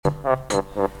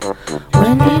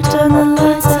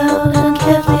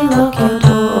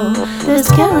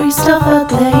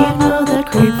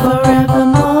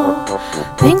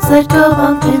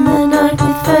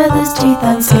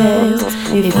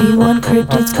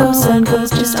cryptids, ghosts and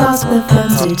ghosts, just ask the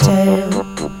Femdy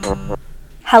Tale.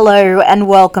 Hello and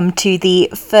welcome to the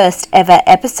first ever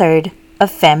episode of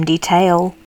Femdy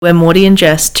Tale. We're Morty and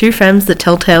Jess, two femmes that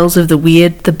tell tales of the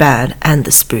weird, the bad, and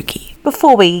the spooky.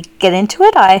 Before we get into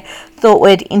it, I thought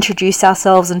we'd introduce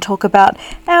ourselves and talk about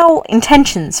our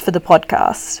intentions for the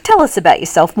podcast. Tell us about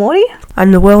yourself, Morty.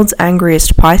 I'm the world's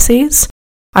angriest Pisces.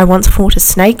 I once fought a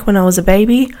snake when I was a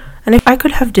baby, and if I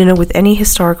could have dinner with any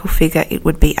historical figure, it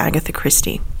would be Agatha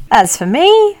Christie. As for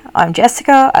me, I'm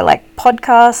Jessica. I like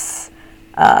podcasts,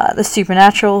 the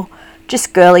supernatural,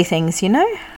 just girly things, you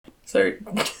know? So,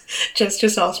 Jess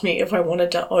just asked me if I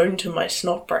wanted to own to my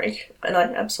snot break, and I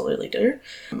absolutely do.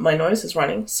 My nose is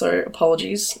running, so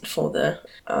apologies for the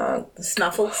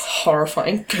snuffles,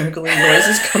 horrifying gurgling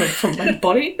noises coming from my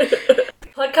body.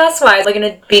 Podcast-wise, we're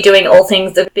going to be doing all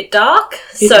things a bit dark.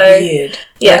 Weird.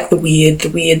 Yeah. Like the weird,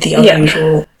 the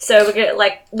unusual. Yeah. So we're going to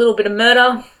like a little bit of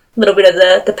murder, a little bit of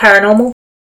the paranormal.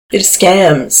 Bit of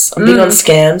scams. I'm big on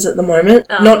scams at the moment.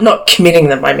 Not committing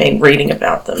them, I mean reading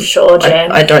about them. Sure,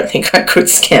 Jan. I don't think I could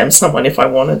scam someone if I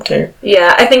wanted to.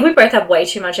 Yeah, I think we both have way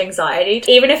too much anxiety.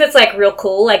 Even if it's like real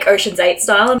cool, like Ocean's 8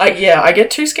 style. I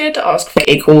get too scared to ask for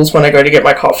equals when I go to get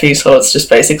my coffee, so it's just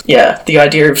basically, the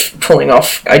idea of pulling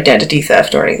off identity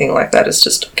theft or anything like that is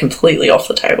just completely off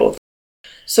the table.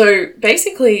 So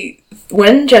basically,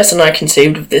 when Jess and I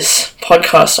conceived of this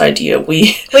podcast idea,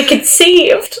 we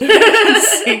conceived.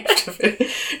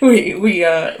 we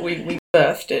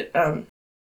birthed it.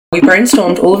 We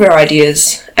brainstormed all of our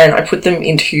ideas, and I put them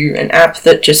into an app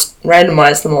that just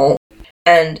randomized them all.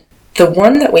 And the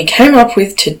one that we came up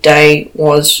with today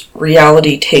was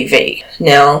reality TV.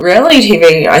 Now, reality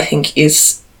TV, I think,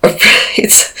 is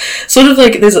it's sort of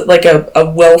like there's like a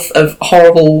wealth of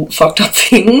horrible, fucked up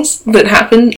things that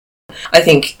happen. I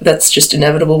think that's just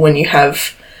inevitable when you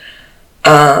have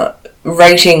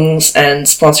ratings and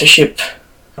sponsorship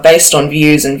based on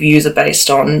views, and views are based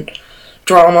on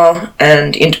drama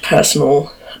and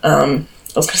interpersonal,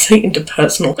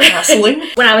 interpersonal hassling.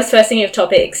 When I was first thinking of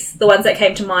topics, the ones that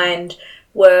came to mind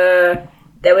were,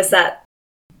 there was that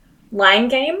lying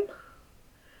game,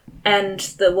 and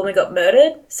the woman got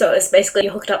murdered, so it was basically you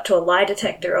hooked up to a lie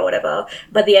detector or whatever.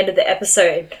 By the end of the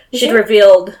episode, she'd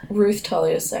revealed... Ruth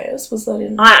Talia Sayers, was that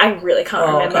in... I really can't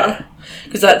remember.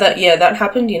 Because that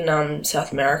happened in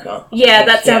South America. Yeah,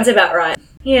 that sounds about right.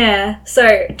 Yeah,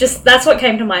 so just that's what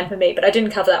came to mind for me, but I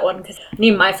didn't cover that one because I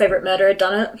knew my favourite murder had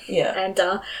done it. Yeah. And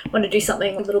wanted to do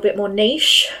something a little bit more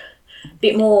niche, a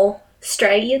bit more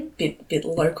Australian. Bit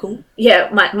local.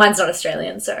 Yeah, mine's not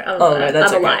Australian, so I'm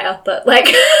a liar, but like...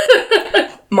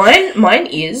 Mine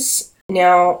is...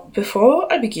 Now,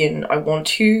 before I begin, I want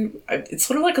to... It's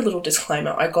sort of like a little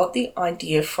disclaimer. I got the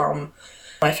idea from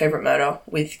My Favourite Murder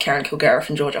with Karen Kilgariff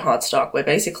and Georgia Hardstark, where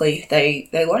basically they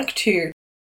like to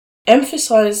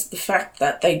emphasise the fact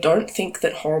that they don't think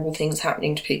that horrible things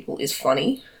happening to people is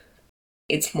funny.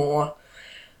 It's more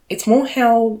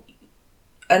how...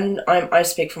 And I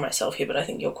speak for myself here, but I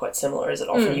think you're quite similar, is that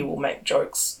often you will make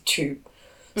jokes to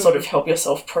sort of help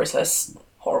yourself process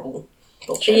horrible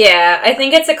bullshit. Yeah, I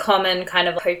think it's a common kind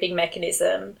of coping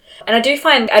mechanism. And I do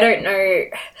find, I don't know,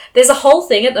 there's a whole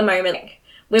thing at the moment, like,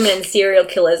 women and serial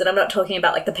killers, and I'm not talking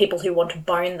about like the people who want to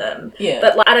bone them. Yeah.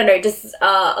 But like, I don't know, just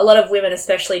a lot of women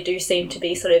especially do seem to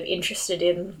be sort of interested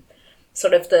in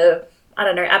sort of the, I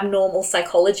don't know, abnormal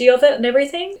psychology of it and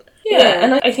everything. Yeah,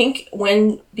 and I think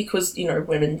because,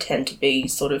 women tend to be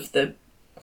sort of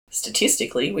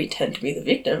statistically, we tend to be the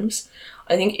victims,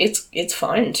 I think it's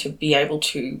fine to be able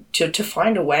to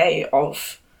find a way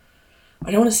of, I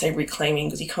don't want to say reclaiming,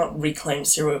 because you can't reclaim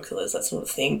serial killers, that's not a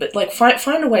thing, but like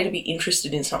find a way to be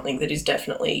interested in something that is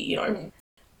definitely,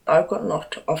 I've gotten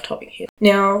off topic here.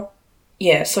 Now,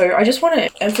 yeah, so I just want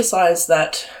to emphasise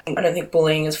that I don't think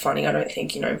bullying is funny, I don't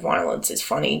think, violence is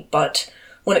funny, but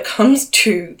when it comes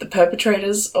to the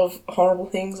perpetrators of horrible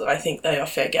things, I think they are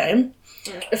fair game.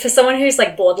 For someone who's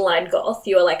like borderline goth,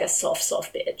 you are like a soft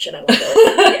bitch, and I love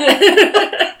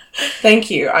it. Thank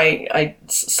you. I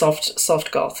soft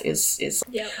goth is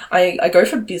yeah. I go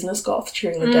for business goth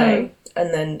during the day,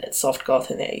 and then it's soft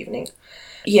goth in the evening.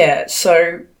 Yeah,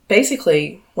 so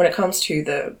basically when it comes to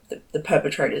the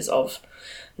perpetrators of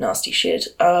nasty shit,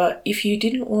 if you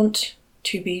didn't want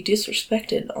to be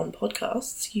disrespected on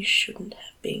podcasts, you shouldn't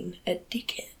have been a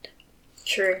dickhead.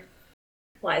 True.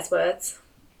 Wise words.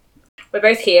 We're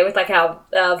both here with like our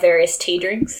various tea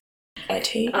drinks.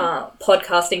 Tea?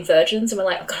 Podcasting virgins, and we're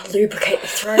like, I've got to lubricate the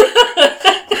throat.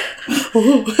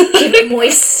 Keep it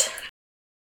moist.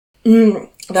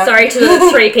 Sorry to the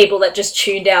 3 people that just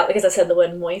tuned out because I said the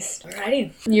word moist.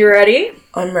 Alrighty. You ready?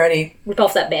 I'm ready. Rip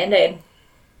off that Band-Aid.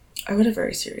 I got a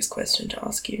very serious question to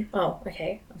ask you. Oh,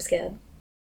 okay. I'm scared.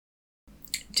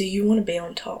 Do you want to be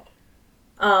on top?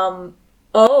 Oh.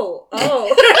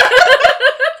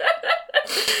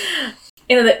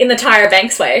 in the Tyra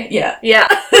Banks way. Yeah. Yeah.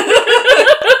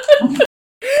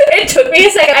 It took me a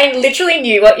second. I literally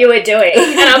knew what you were doing,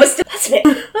 and I was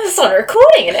that's on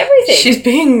recording and everything. She's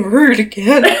being rude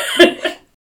again.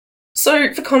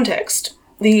 So, for context,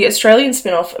 the Australian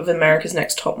spin-off of America's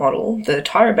Next Top Model, the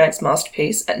Tyra Banks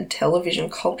masterpiece and television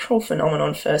cultural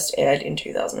phenomenon, first aired in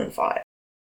 2005.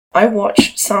 I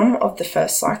watched some of the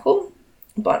first cycle,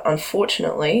 but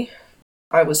unfortunately,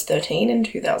 I was 13 in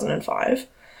 2005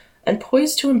 and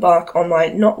poised to embark on my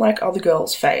not like other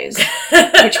girls phase,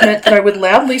 which meant that I would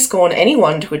loudly scorn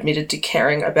anyone who admitted to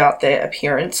caring about their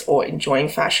appearance or enjoying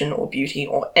fashion or beauty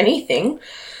or anything,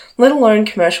 let alone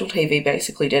commercial TV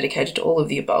basically dedicated to all of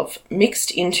the above, mixed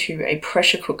into a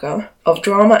pressure cooker of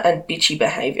drama and bitchy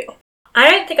behaviour. I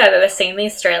don't think I've ever seen the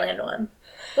Australian one.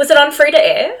 Was it on free to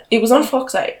air? It was on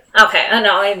Fox 8. Okay, I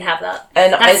know, I didn't have that.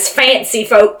 And that's fancy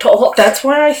folk talk. That's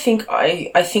why I think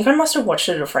I must have watched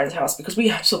it at a friend's house, because we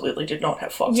absolutely did not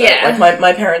have Fox 8. Yeah. Like,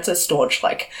 my parents are staunch,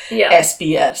 like,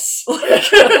 SBS.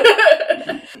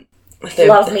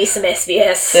 Love me some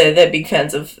SBS. They're big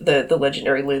fans of the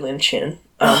legendary Lillian Chin.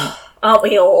 Aren't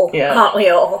we all? Yeah. Aren't we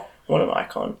all? What an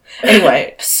icon.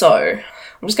 Anyway, so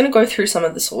I'm just going to go through some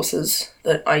of the sources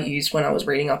that I used when I was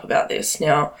reading up about this.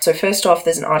 Now, so first off,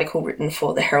 there's an article written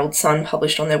for the Herald Sun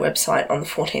published on their website on the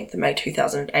 14th of May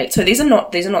 2008. So these are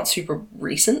not super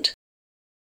recent.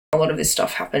 A lot of this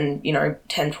stuff happened,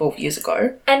 10, 12 years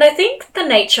ago. And I think the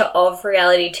nature of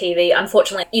reality TV,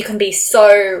 unfortunately, you can be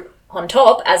so on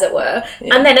top, as it were,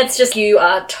 and then it's just you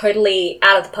are totally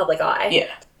out of the public eye.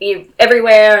 Yeah. You're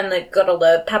everywhere and they've got all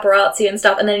the paparazzi and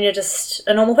stuff, and then you're just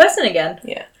a normal person again.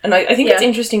 Yeah. And I think it's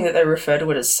interesting that they refer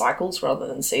to it as cycles rather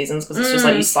than seasons, because it's just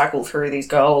like you cycle through these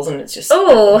girls and it's just...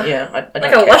 Oh, yeah, I don't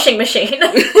like a washing machine.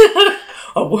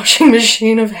 A washing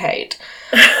machine of hate.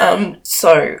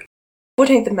 So,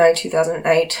 14th of May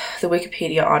 2008, the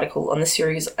Wikipedia article on the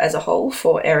series as a whole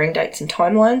for airing dates and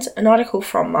timelines, an article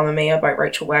from Mamma Mia by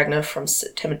Rachel Wagner from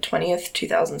September 20th,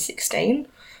 2016.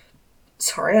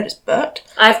 Sorry, I just burped.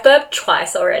 I've burped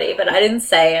twice already, but I didn't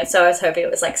say it, so I was hoping it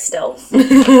was like stealth.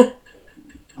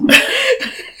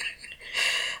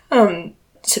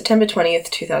 September 20th,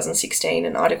 2016,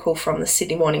 an article from the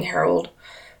Sydney Morning Herald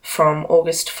from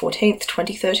August 14th,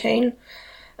 2013.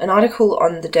 An article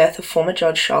on the death of former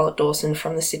Judge Charlotte Dawson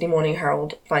from the Sydney Morning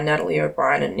Herald by Natalie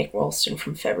O'Brien and Nick Ralston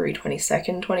from February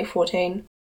 22nd, 2014.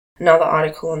 Another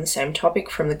article on the same topic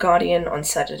from The Guardian on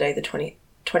Saturday the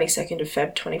 22nd of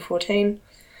Feb 2014.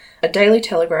 A Daily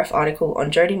Telegraph article on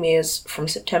Jodie Mears from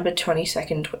September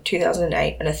 22nd,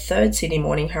 2008, and a third Sydney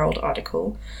Morning Herald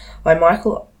article by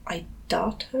Michael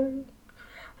Idato.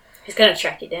 He's going to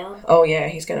track you down. Oh yeah,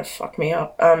 he's going to fuck me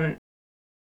up.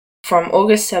 From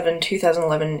August 7,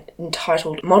 2011,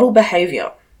 entitled Model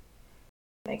Behaviour.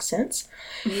 Makes sense.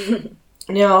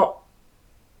 Now,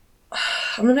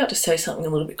 I'm about to say something a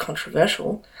little bit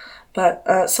controversial,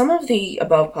 but some of the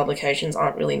above publications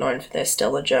aren't really known for their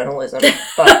stellar journalism,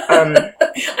 but...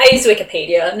 I use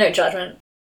Wikipedia, no judgment.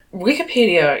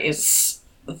 Wikipedia is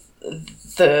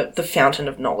the fountain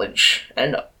of knowledge,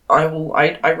 and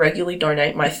I regularly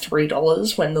donate my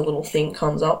 $3 when the little thing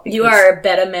comes up. You are a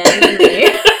better man than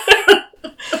me.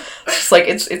 It's like,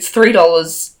 it's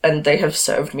 $3 and they have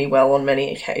served me well on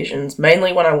many occasions,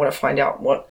 mainly when I want to find out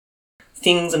what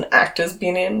things an actor's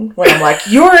been in, when I'm like,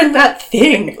 you're in that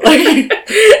thing! Like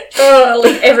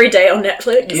every day on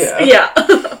Netflix. Yeah.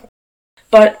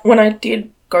 But when I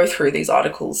did go through these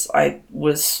articles, I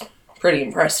was pretty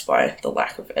impressed by the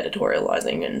lack of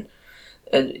editorializing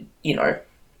and,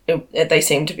 they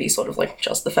seem to be sort of like,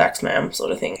 just the facts, ma'am,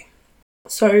 sort of thing.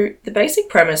 So, the basic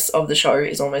premise of the show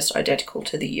is almost identical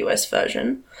to the US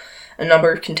version. A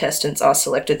number of contestants are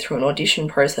selected through an audition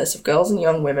process of girls and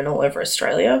young women all over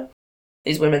Australia.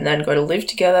 These women then go to live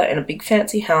together in a big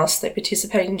fancy house. They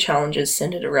participate in challenges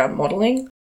centred around modelling.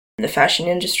 In the fashion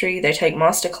industry, they take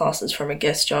master classes from a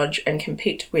guest judge and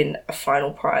compete to win a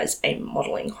final prize, a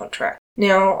modelling contract.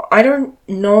 Now, I don't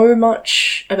know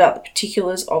much about the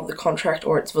particulars of the contract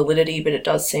or its validity, but it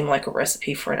does seem like a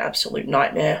recipe for an absolute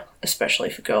nightmare, especially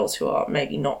for girls who are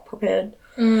maybe not prepared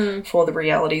for the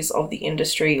realities of the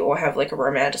industry or have like a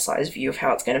romanticised view of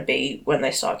how it's going to be when they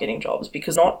start getting jobs,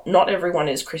 because not everyone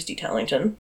is Christy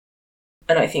Tellington.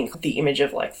 And I think the image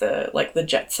of the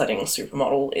jet-setting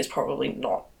supermodel is probably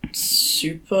not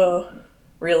super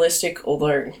realistic,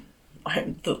 although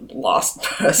I'm the last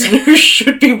person who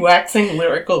should be waxing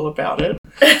lyrical about it.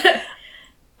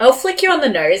 I'll flick you on the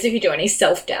nose if you do any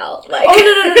self-doubt. Like,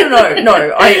 Oh no!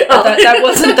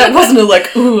 That wasn't a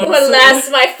like. Ooh,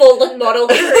 alas, my fallen model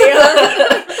career.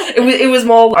 It was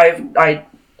more. I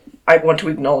want to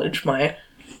acknowledge my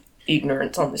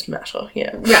ignorance on this matter.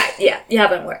 Yeah. Right. Yeah. You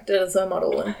haven't worked as a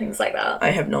model and things like that. I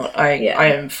have not. I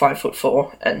am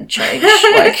 5'4" and change.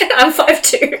 Like I'm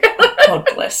 5'2". God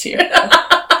bless you.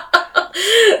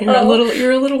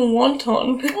 You're a little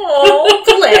wonton. Oh,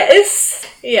 bless.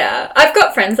 Yeah, I've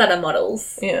got friends that are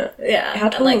models. Yeah. Yeah. How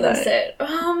tall are they? Said,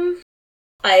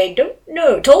 I don't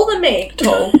know. Taller than me.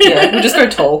 Tall. Yeah, we'll just go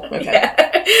tall. Okay.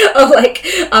 Yeah. Oh, like,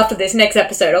 after this next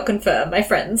episode, I'll confirm my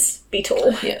friends be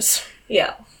tall. Yes.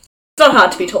 Yeah. It's not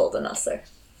hard to be taller than us, though.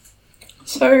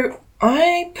 So,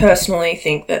 I personally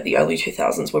think that the early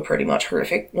 2000s were pretty much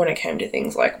horrific when it came to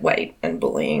things like weight and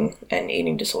bullying and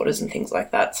eating disorders and things like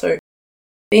that. So,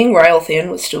 being rail thin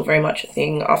was still very much a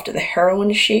thing after the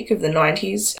heroin chic of the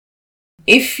 90s.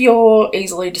 If you're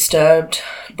easily disturbed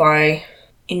by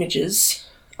images,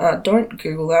 don't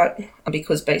Google that,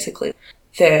 because basically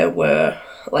there were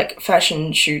like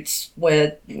fashion shoots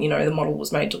where, you know, the model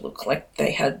was made to look like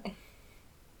they had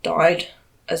died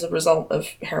as a result of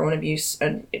heroin abuse,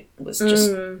 and it was just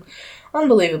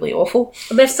unbelievably awful.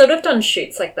 They've sort of done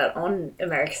shoots like that on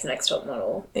America's Next Top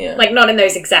Model. Yeah. Like, not in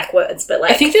those exact words, but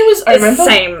like... I think there was... I remember...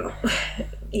 Same...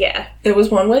 Yeah. There was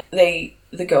one where the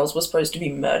girls were supposed to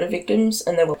be murder victims,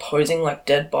 and they were posing like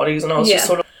dead bodies, and I was just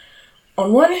sort of...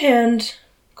 On one hand,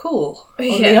 cool. On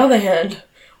the other hand,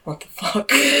 what the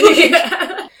fuck?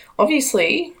 Yeah.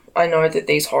 Obviously, I know that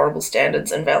these horrible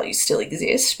standards and values still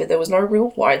exist, but there was no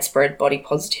real widespread body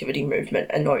positivity movement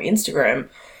and no Instagram,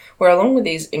 where along with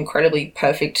these incredibly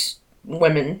perfect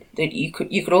women, that you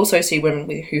could also see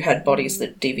women who had bodies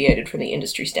that deviated from the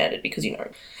industry standard because, you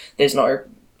know, there's no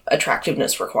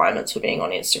attractiveness requirements for being on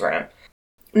Instagram.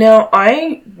 Now,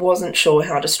 I wasn't sure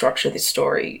how to structure this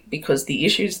story because the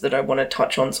issues that I want to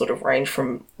touch on sort of range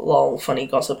from lol, funny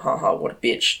gossip, haha, what a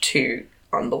bitch, to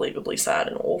unbelievably sad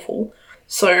and awful.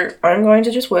 So I'm going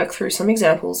to just work through some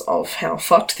examples of how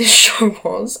fucked this show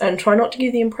was and try not to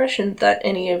give the impression that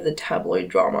any of the tabloid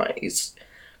drama is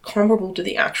comparable to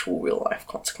the actual real-life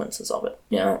consequences of it.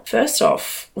 Now, first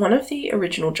off, one of the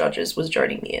original judges was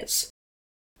Jodie Mears,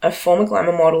 a former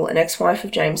glamour model and ex-wife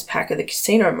of James Packer, the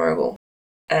casino mogul,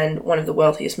 and one of the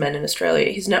wealthiest men in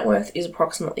Australia. His net worth is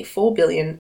approximately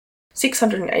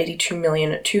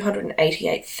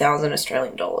 $4,682,288,000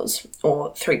 Australian dollars,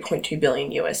 or 3.2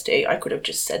 billion USD. I could have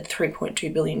just said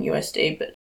 3.2 billion USD,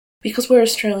 but because we're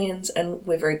Australians and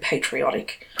we're very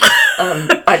patriotic,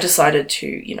 I decided to,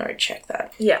 you know, check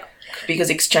that. Yeah. Because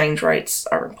exchange rates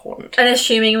are important. And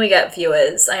assuming we get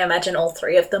viewers, I imagine all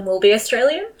three of them will be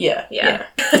Australian? Yeah. Yeah.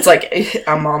 It's like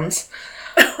our mums.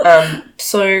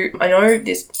 So I know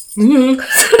this.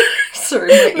 Sorry,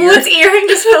 my ear. What's earring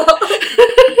just fell off?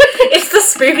 It's the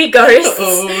spoopy ghosts.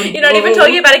 Oh, You're not even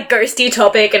talking about a ghosty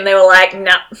topic, and they were like,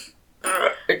 nah.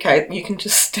 Okay, you can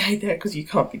just stay there because you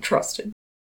can't be trusted.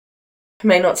 It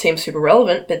may not seem super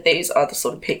relevant, but these are the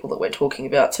sort of people that we're talking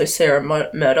about. So Sarah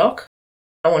Murdoch,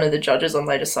 one of the judges on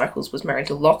later cycles, was married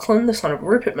to Lachlan, the son of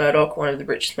Rupert Murdoch, one of the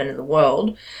richest men in the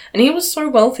world, and he was so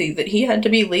wealthy that he had to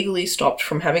be legally stopped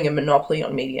from having a monopoly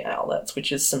on media outlets,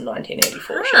 which is some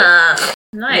 1984 shit. Ah,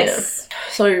 nice. Yeah.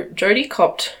 So Jodie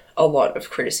copped a lot of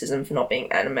criticism for not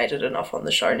being animated enough on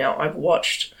the show. Now, I've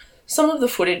watched some of the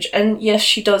footage, and yes,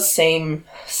 she does seem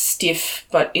stiff,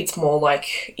 but it's more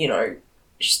like, you know,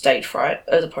 stage fright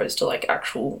as opposed to like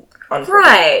actual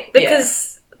Right,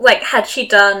 because like had she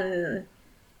done,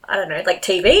 I don't know, like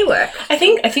TV work? I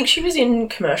think she was in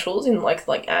commercials in like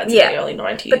ads in the early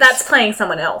 90s. But that's playing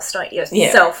someone else, not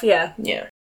yourself. Yeah.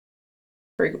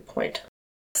 Very good point.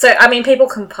 So I mean, people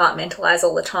compartmentalize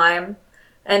all the time.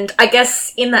 And I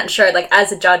guess in that show, like,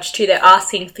 as a judge, too, they're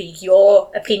asking for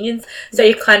your opinions. So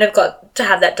you've kind of got to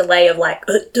have that delay of, like,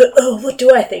 what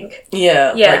do I think?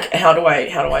 Yeah. Like, how do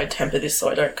I temper this so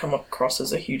I don't come across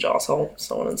as a huge arsehole,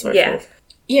 so on and so forth.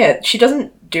 Yeah, she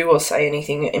doesn't do or say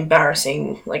anything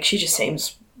embarrassing. Like, she just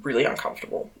seems really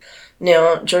uncomfortable.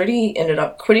 Now, Jodie ended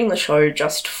up quitting the show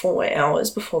just 4 hours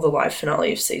before the live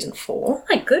finale of season 4. Oh,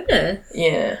 my goodness.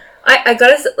 Yeah. I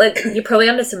gotta, like, you're probably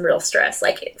under some real stress,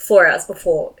 like, 4 hours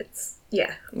before, it's,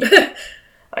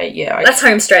 that's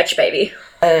home stretch, baby.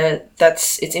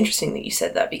 It's interesting that you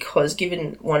said that, because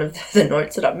given one of the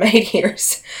notes that I've made here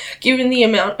is, given the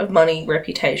amount of money,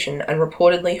 reputation, and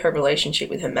reportedly her relationship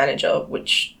with her manager,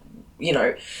 which, you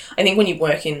know, I think when you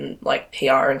work in, like,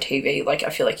 PR and TV, like,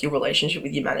 I feel like your relationship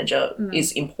with your manager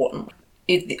is important.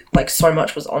 Like, so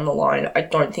much was on the line. I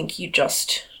don't think you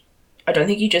just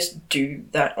do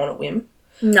that on a whim.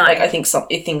 No. Like, I think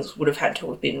things would have had to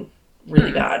have been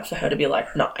really bad for her to be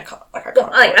like, no, I can't. Like, I Well,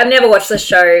 can't. do it. I've never watched the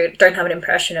show, don't have an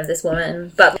impression of this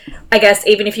woman, but I guess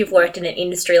even if you've worked in an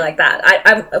industry like that,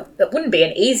 it wouldn't be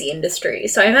an easy industry.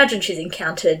 So I imagine she's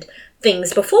encountered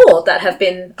things before that have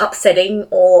been upsetting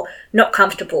or not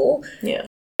comfortable. Yeah.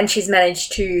 And she's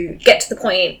managed to get to the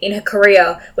point in her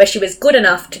career where she was good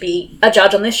enough to be a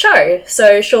judge on this show.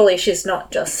 So surely she's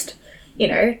not just,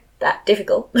 that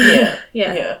difficult. Yeah.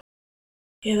 Yeah.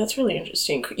 Yeah, that's really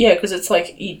interesting. Yeah, because it's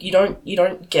like you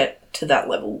don't get to that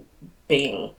level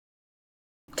being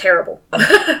Terrible.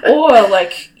 or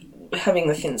like having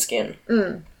the thin skin.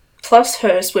 Mm. Plus,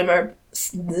 her swimwear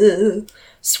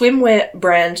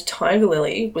brand Tiger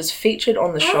Lily was featured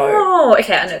on the show. Oh,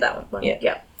 okay, I know that one.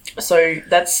 Yeah. So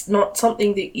that's not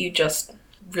something that you just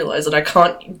realise that I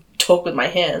can't talk with my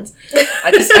hands.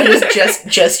 I just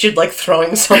gestured like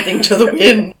throwing something to the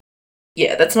wind.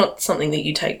 Yeah, that's not something that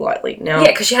you take lightly. Now,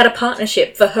 Yeah, because she had a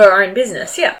partnership for her own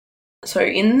business, yeah. so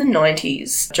in the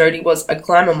 90s, Jodie was a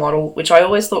glamour model, which I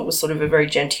always thought was sort of a very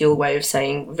genteel way of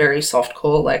saying very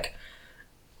softcore, like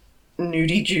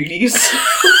nudie Judies.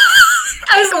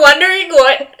 I was wondering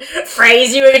what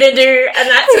phrase you were going to do, and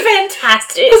that's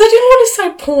fantastic. Because I didn't want to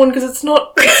say porn because it's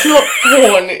not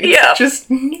porn. It's just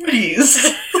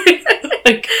nudies.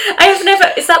 Like, I've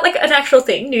never... Is that like an actual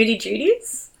thing, nudie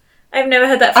Judies? I've never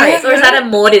heard that phrase. Or is that a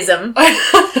Maudism?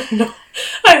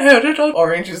 I heard it on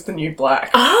Orange is the New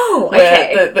Black. Oh,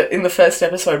 okay. Where in the first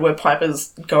episode where Piper's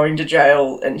going to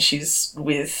jail and she's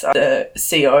with the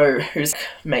CO who's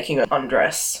making her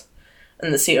undress.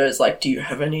 And the CEO's like, do you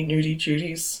have any nudie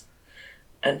Judies?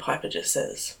 And Piper just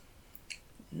says,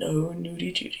 no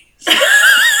nudie Judies.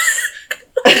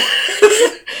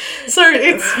 So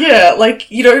it's, like,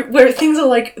 where things are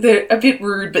like, they're a bit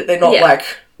rude, but they're not like...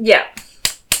 Yeah.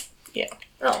 Yeah.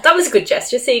 Oh, that was a good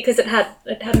gesture, see, because it had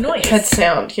noise. It had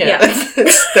sound, Yeah.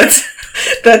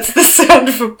 That's the sound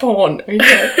of a porn,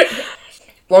 okay?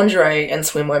 Lingerie and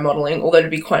swimwear modelling, although to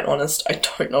be quite honest, I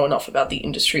don't know enough about the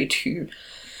industry to...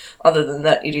 Other than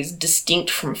that, it is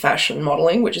distinct from fashion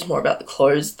modelling, which is more about the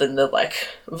clothes than the, like,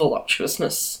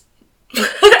 voluptuousness.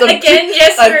 Again,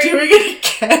 I'm doing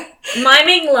it again.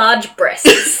 Miming large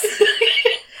breasts.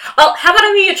 Oh, how about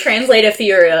I be your translator for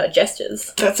your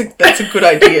gestures? That's a good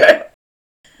idea.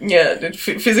 Yeah,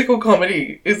 physical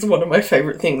comedy is one of my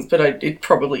favourite things, but it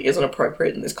probably isn't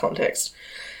appropriate in this context.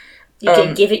 You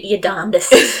can give it your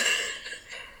darndest.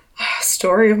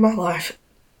 Story of my life.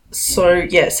 So,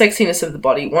 yeah, sexiness of the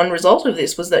body. One result of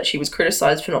this was that she was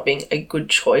criticised for not being a good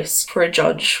choice for a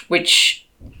judge, which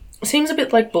seems a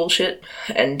bit like bullshit.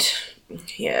 And,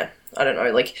 yeah, I don't know,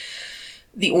 like,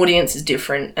 the audience is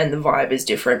different and the vibe is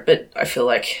different, but I feel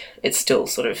like it's still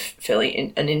sort of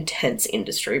fairly an intense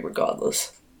industry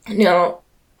regardless. Now,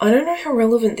 I don't know how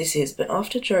relevant this is, but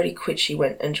after Jodie quit, she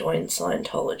went and joined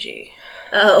Scientology.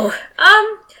 Oh,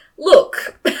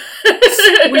 look.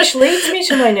 Which leads me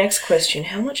to my next question.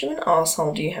 How much of an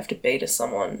arsehole do you have to be to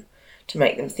someone to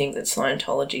make them think that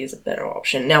Scientology is a better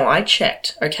option? Now, I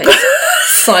checked, okay?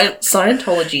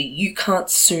 Scientology, you can't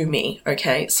sue me,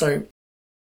 okay? So,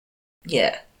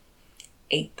 yeah.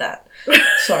 Eat that.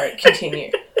 Sorry,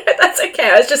 continue. That's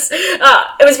okay. I was just...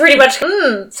 it was pretty much...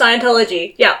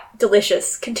 Scientology. Yeah,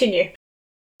 delicious. Continue.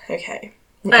 Okay.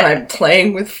 I'm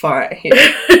playing with fire here.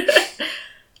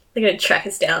 They're going to track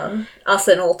us down. Us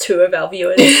and all two of our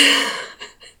viewers.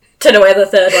 To know where the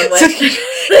third one went.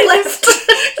 They left.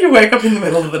 You wake up in the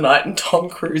middle of the night and Tom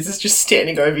Cruise is just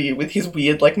standing over you with his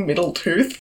weird, like, middle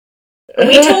tooth. Are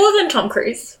we taller than Tom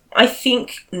Cruise? I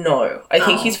think no. I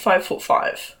think he's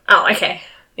 5'5". Oh, okay.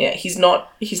 Yeah, he's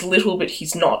little, but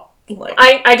he's not, like...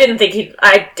 I didn't think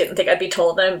I'd be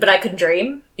taller than him, but I could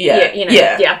dream. Yeah.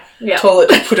 Yeah. Taller,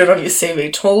 put it on your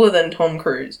CV. Taller than Tom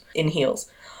Cruise in heels.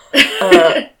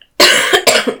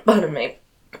 Pardon me.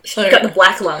 So You got the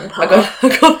black lung part.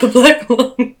 I got the black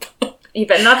lung part. You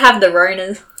better not have the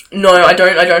Ronas. No, I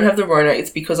don't have the Rona. It's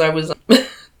because I was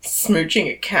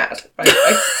smooching a cat.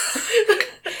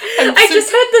 I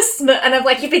just heard the smoke, and I'm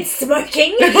like, you've been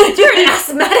smoking? You're an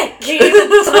asthmatic.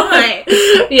 It's fine.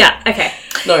 Yeah, okay.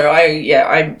 No,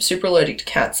 I'm super allergic to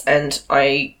cats, and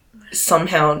I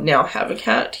somehow now have a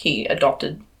cat. He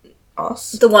adopted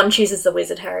us. The one chooses the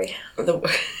wizard, Harry.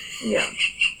 Yeah.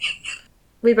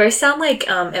 We both sound like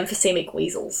emphysemic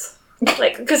weasels.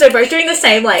 Like, because we're both doing the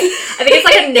same, like, I think it's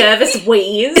like a nervous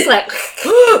wheeze, like,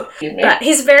 but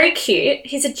he's very cute.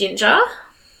 He's a ginger.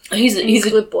 He's a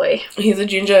good boy. He's a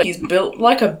ginger. He's built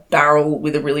like a barrel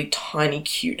with a really tiny,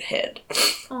 cute head.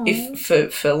 Aww.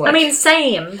 If for like... I mean,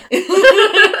 same.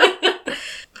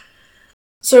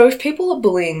 So if people are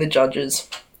bullying the judges,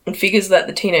 it figures that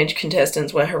the teenage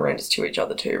contestants were horrendous to each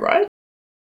other too, right?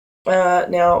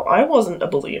 Now, I wasn't a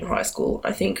bully in high school.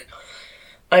 I think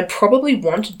I probably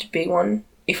wanted to be one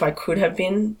if I could have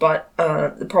been, but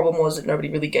the problem was that nobody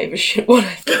really gave a shit what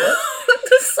I thought.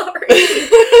 Sorry.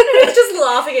 I'm just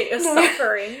laughing at your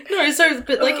suffering. No, so,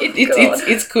 but like, God.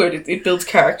 it's good. It builds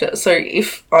character. So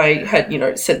if I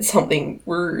had, said something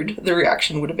rude, the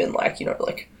reaction would have been like,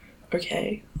 like,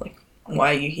 okay, like,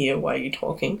 why are you here? Why are you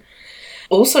talking?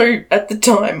 Also, at the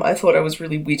time, I thought I was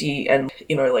really witty and,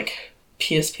 like,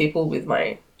 pierce people with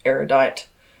my erudite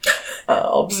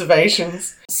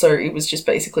observations. So it was just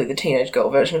basically the teenage girl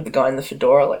version of the guy in the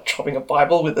fedora, like, chopping a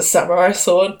Bible with a samurai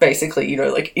sword. Basically,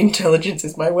 like, intelligence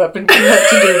is my weapon. You have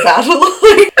to do battle.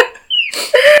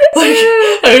 Like,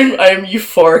 I am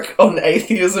euphoric on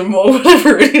atheism or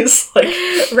whatever it is. Like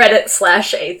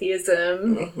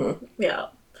Reddit/atheism. Mm-hmm. Yeah.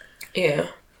 Yeah.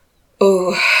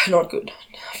 Oh, not good.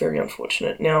 Very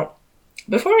unfortunate. Now,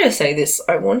 before I say this,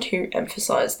 I want to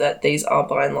emphasise that these are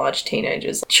by and large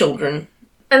teenagers, children.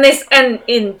 And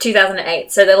in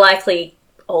 2008, so they're likely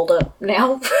older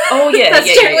now. Oh yeah,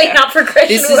 That's generally how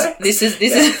progression works. This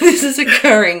is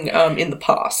occurring in the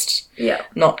past. Yeah.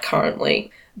 Not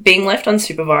currently. Being left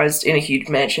unsupervised in a huge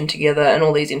mansion together and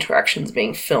all these interactions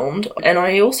being filmed. And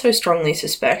I also strongly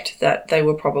suspect that they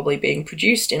were probably being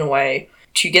produced in a way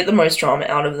to get the most drama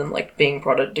out of them, like being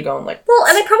prodded to go and like... Well,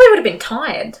 and they probably would have been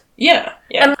tired. Yeah.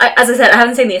 And as I said, I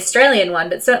haven't seen the Australian one,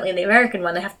 but certainly in the American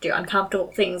one, they have to do uncomfortable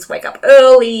things, wake up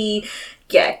early,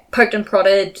 get poked and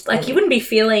prodded. Like, you wouldn't be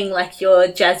feeling like your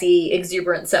jazzy,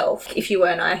 exuberant self if you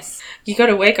were nice. You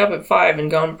gotta wake up at 5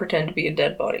 and go and pretend to be a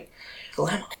dead body.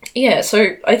 Glamour. Yeah,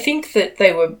 so I think that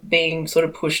they were being sort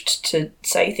of pushed to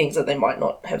say things that they might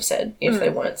not have said if they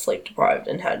weren't sleep deprived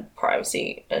and had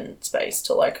privacy and space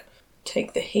to, like,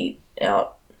 take the heat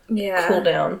out, cool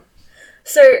down.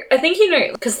 So I think,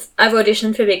 because I've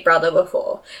auditioned for Big Brother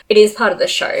before, it is part of the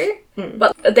show,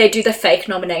 but they do the fake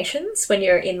nominations when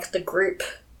you're in the group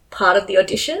part of the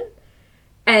audition.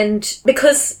 And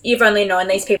because you've only known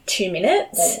these people 2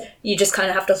 minutes, you just kind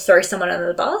of have to throw someone under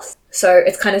the bus. So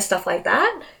it's kind of stuff like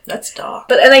that. That's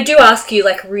dark. And they do ask you,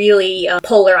 like, really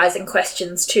polarising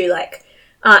questions too, like,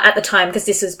 at the time, because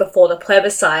this was before the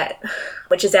plebiscite,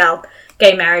 which is our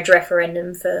gay marriage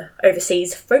referendum for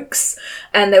overseas folks.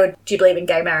 And they would, do you believe in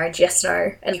gay marriage? Yes,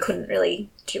 no. And you couldn't really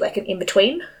do, like, an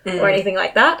in-between or anything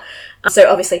like that. So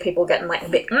obviously people getting, like, a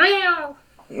bit...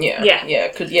 Yeah,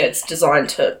 because it's designed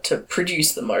to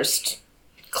produce the most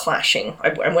clashing.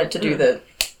 I went to do the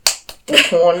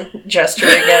porn gesture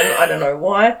again. I don't know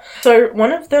why. So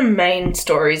one of the main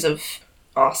stories of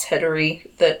arse-headery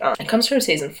that it comes from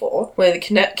season 4, where the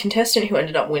contestant who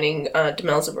ended up winning,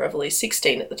 Demelza Beverly,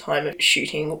 16 at the time of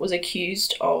shooting, was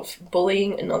accused of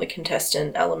bullying another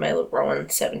contestant, Alamela Rowan,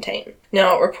 17.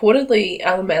 Now, reportedly,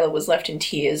 Alamela was left in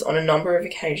tears on a number of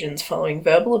occasions following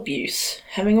verbal abuse,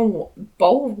 having a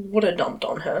bowl of water dumped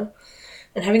on her,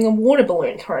 and having a water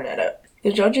balloon thrown at her.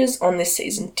 The judges on this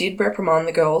season did reprimand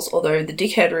the girls, although the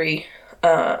dickheadery,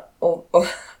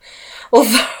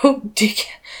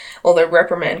 although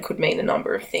reprimand could mean a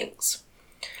number of things.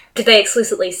 Did they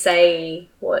explicitly say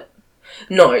what?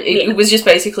 No, it was just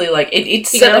basically like it You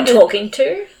sounded... got them talking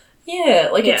to? Yeah,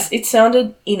 like Yeah. it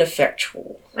sounded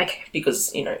ineffectual. Okay.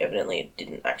 Because, evidently it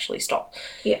didn't actually stop.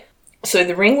 Yeah. So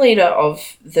the ringleader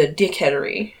of the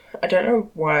dickheadery, I don't know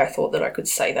why I thought that I could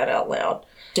say that out loud,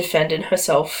 defended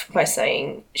herself by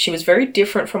saying she was very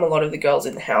different from a lot of the girls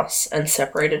in the house and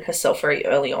separated herself very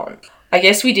early on. I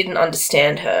guess we didn't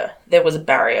understand her. There was a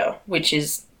barrier, which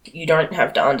is you don't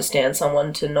have to understand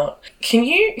someone to not... Can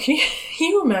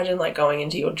you imagine, like, going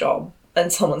into your job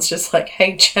and someone's just like,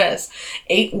 hey, Jess,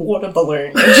 eat water balloon.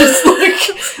 And just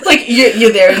like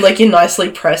you're there in like your nicely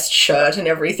pressed shirt and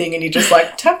everything and you're just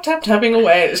like tapping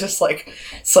away. And it's just like,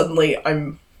 suddenly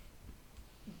I'm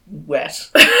wet.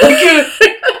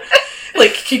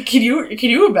 Like, can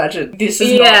you imagine? This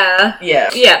is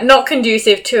not not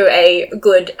conducive to a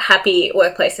good, happy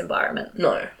workplace environment.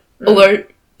 No. Although,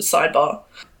 sidebar,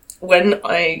 when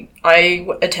I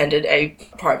attended a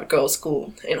private girls'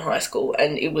 school in high school,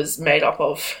 and it was made up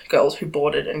of girls who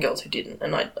boarded and girls who didn't,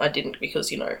 and I didn't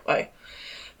because,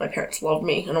 my parents loved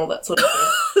me and all that sort of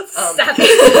thing.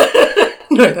 Savage.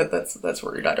 No, that's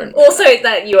rude. I don't. Also,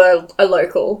 that you are a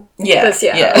local. Yeah. A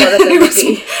lot of them It would was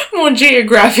be. more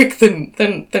geographic than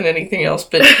anything else.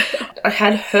 But I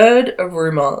had heard a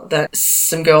rumor that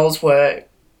some girls were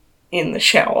in the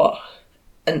shower,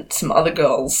 and some other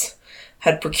girls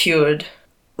had procured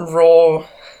raw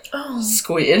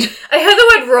squid. I heard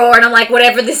the word raw and I'm like,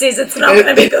 whatever this is, it's not going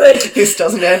to be good. This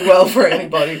doesn't end well for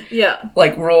anybody. Yeah.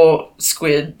 Like raw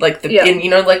squid, like and, you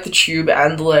know, like the tube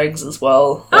and the legs as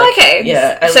well. Like, Oh, okay.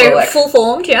 Yeah. And so like full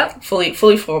formed, yep. fully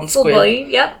formed Full squid. body,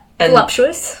 yep. And-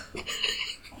 Voluptuous.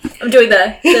 I'm doing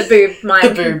the boob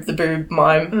mime. The boob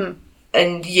mime.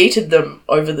 And yeeted them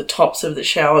over the tops of the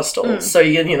shower stalls. So,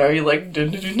 you're like,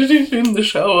 in the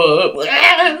shower.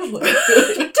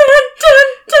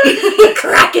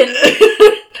 Kraken.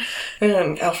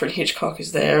 And Alfred Hitchcock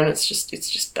is there, and it's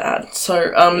just bad.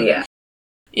 So, Yeah.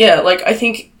 yeah, like, I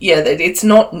think, it's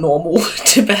not normal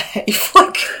to behave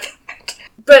like that.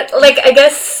 But, like, I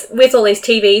guess with all these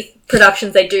TV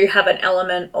productions, they do have an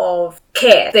element of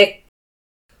care. They're,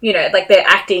 like, they're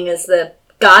acting as the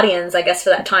guardians, I guess, for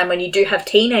that time when you do have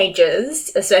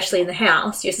teenagers, especially in the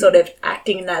house, you're sort of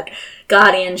acting in that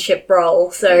guardianship role.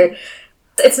 So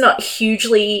it's not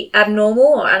hugely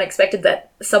abnormal or unexpected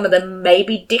that some of them may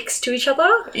be dicks to each other.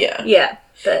 Yeah. Yeah.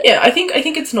 But Yeah, I think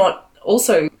it's not...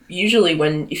 Also, usually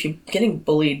if you're getting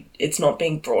bullied, it's not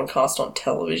being broadcast on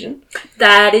television.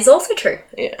 that is also true.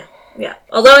 Yeah. Yeah.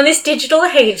 Although in this digital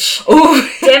age, Ooh.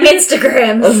 damn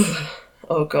Instagrams.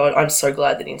 Oh god, I'm so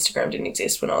glad that Instagram didn't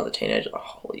exist when I was a teenager. Oh,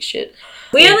 holy shit.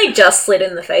 We only just slid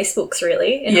in the Facebooks,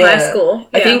 really, in Yeah. high school.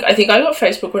 I Yeah. think I got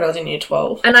Facebook when I was in year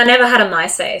 12. And I never had a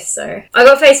MySpace, so... I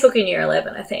got Facebook in year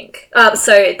 11, I think.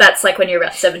 So that's like when you're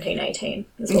about 17, 18,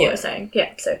 is what Yeah. we're saying. Yeah,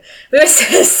 so we were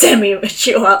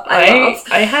semi-mature, I love.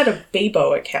 I had a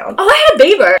Bebo account. Oh, I had a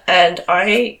Bieber. And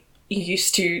I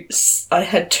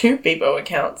had 2 Bebo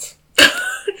accounts.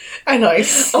 And I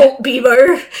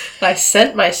Bieber.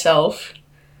 sent myself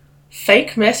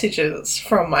fake messages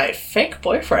from my fake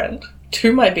boyfriend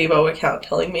to my Bebo account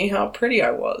telling me how pretty I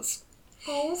was.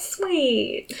 Oh,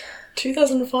 sweet.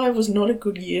 2005 was not a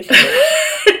good year for me.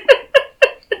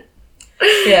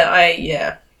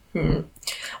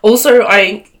 Also,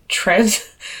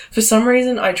 for some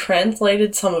reason, I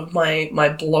translated some of my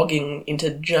blogging into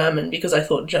German because I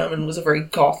thought German was a very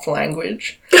goth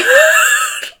language.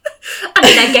 I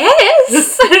mean, I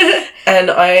guess.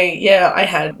 And I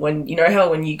had, when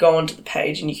you go onto the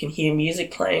page and you can hear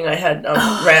music playing, I had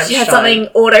Rammstein. You had something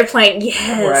auto-playing,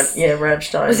 yes.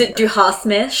 Rammstein. Was it Du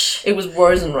Hassmisch? It was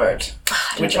Rosenrot,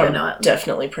 which know I'm it.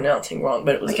 definitely pronouncing wrong,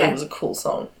 but it was Okay. a cool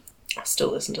song. I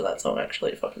still listen to that song,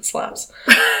 actually. It fucking slaps.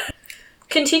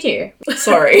 Continue.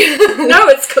 Sorry. No,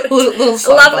 it's good. little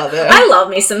sidebar there. I love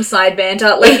me some side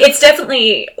banter. Like, it's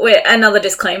definitely another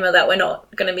disclaimer that we're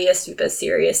not going to be a super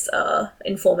serious,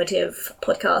 informative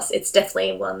podcast. It's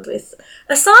definitely one with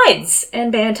asides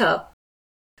and banter.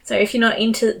 So if you're not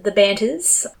into the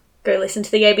banters, go listen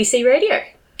to the ABC radio.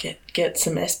 Get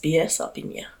some SBS up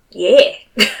in you. Yeah.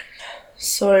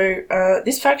 So,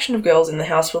 this faction of girls in the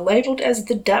house were labelled as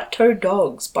the Dapto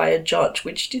Dogs by a judge,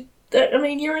 which did... I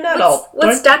mean, you're an adult.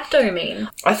 What's Dapto mean?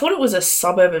 I thought it was a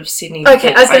suburb of Sydney.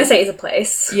 Okay, I was going to say it's a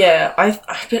place. Yeah,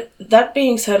 but that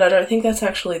being said, I don't think that's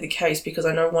actually the case because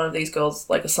I know one of these girls,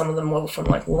 like some of them were from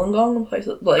like Wollongong and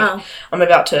places. Like, I'm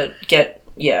about to get,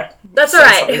 That's say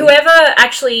alright. something. Whoever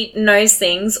actually knows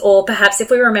things, or perhaps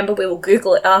if we remember, we will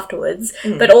Google it afterwards.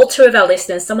 But all 2 of our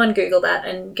listeners, someone Google that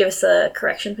and give us a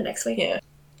correction for next week. Yeah.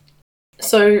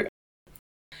 So,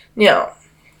 now,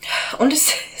 on to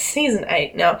season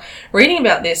 8. Now, reading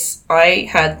about this, I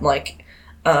had, like,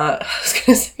 I was going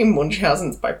to say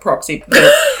Munchausen's by proxy,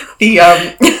 but you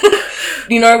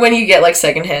know when you get, like,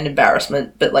 secondhand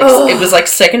embarrassment, but, like, it was, like,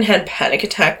 secondhand panic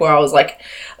attack where I was, like,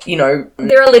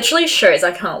 There are literally shows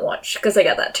I can't watch because I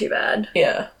get that too bad.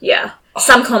 yeah. Yeah.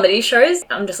 Some comedy shows,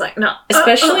 I'm just like, no.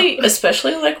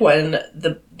 Especially, like, when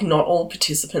not all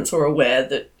participants are aware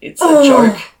that it's a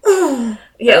joke.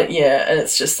 Yeah. Yeah, and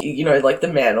it's just, like the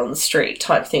man on the street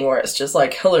type thing where it's just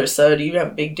like, hello, sir, do you have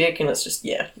a big dick? And it's just,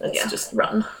 just,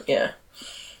 run. yeah,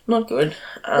 not good.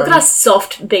 Look at us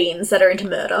soft beans that are into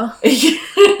murder.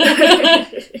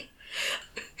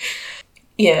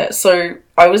 Yeah, so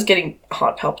I was getting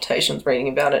heart palpitations reading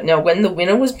about it. Now, when the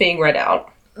winner was being read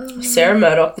out, Sarah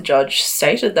Murdoch, the judge,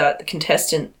 stated that the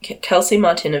contestant, Kelsey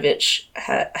Martinovich,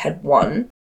 had won.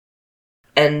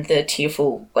 And the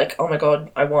tearful, like, oh my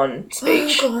god, I won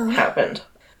speech happened.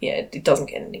 Yeah, it doesn't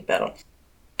get any better.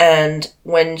 And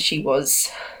when she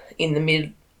was in the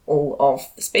middle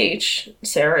of the speech,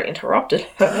 Sarah interrupted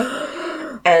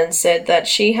her and said that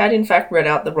she had in fact read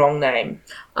out the wrong name.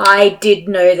 I did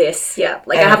know this, yeah.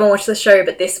 Like, I haven't watched the show,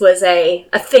 but this was a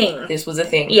thing. This was a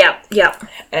thing. Yeah.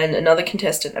 And another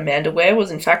contestant, Amanda Ware,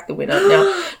 was in fact the winner.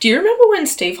 Now, do you remember when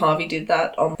Steve Harvey did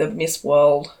that on the Miss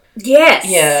World? Yes.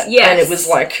 Yeah. Yes. And it was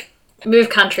like Move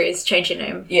countries, change your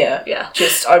name. Yeah. Yeah.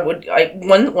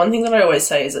 One thing that I always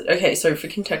say is that, okay, so for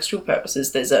contextual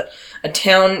purposes, there's a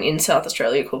town in South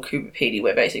Australia called Coober Pedy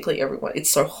where basically it's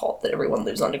so hot that everyone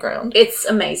lives underground. It's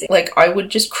amazing. Like, I would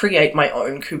just create my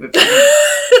own Coober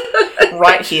Pedy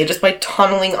right here, just by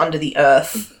tunneling under the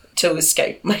earth to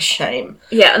escape my shame.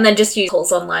 Yeah, and then just use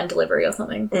Coles online delivery or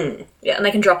something. Mm. Yeah, and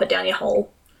they can drop it down your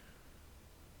hole.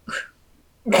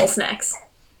 Mole snacks.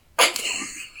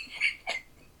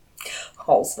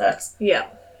 Whole snacks. Yeah,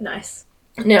 nice.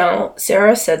 Now,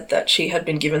 Sarah said that she had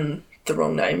been given the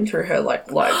wrong name through her,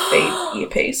 like, live feed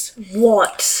earpiece.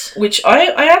 What? Which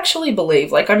I actually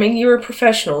believe. Like, I mean, you're a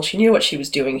professional. She knew what she was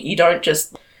doing. You don't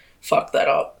just fuck that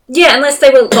up. Yeah, unless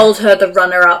they told her the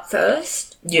runner-up first.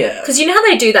 Yeah. Because you know how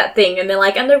they do that thing, and they're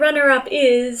like, and the runner-up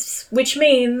is, which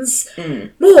means,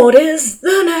 Maud is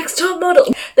the next top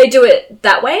model. They do it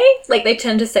that way. Like, they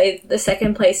tend to say the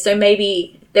second place, so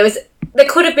maybe there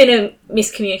could have been a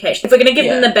miscommunication. If we're going to give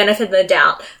them the benefit of the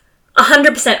doubt,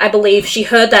 100% I believe she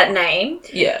heard that name.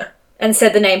 Yeah. And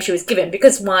said the name she was given,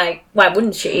 because why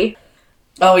wouldn't she?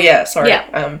 Oh, yeah, sorry.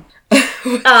 Yeah.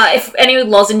 If any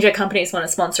Lozenger companies want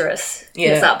to sponsor us,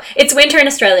 hit us Yeah. up. It's winter in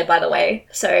Australia, by the way,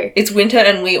 so... It's winter,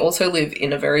 and we also live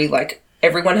in a very, like,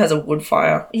 everyone has a wood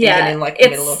fire, Yeah, even in, like, the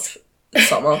middle of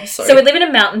summer, so... So we live in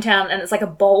a mountain town, and it's like a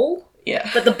bowl, yeah.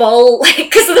 but the bowl, like,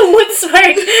 because of the wood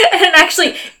smoke, and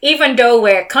actually, even though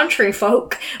we're country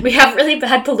folk, we have really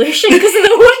bad pollution because of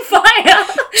the wood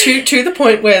fire. To the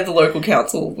point where the local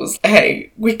council was,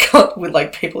 hey, we can't,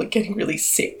 like, people are getting really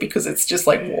sick because it's just,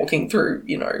 like, walking through,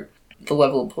 you know... The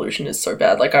level of pollution is so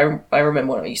bad. Like, I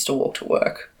remember when I used to walk to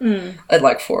work at,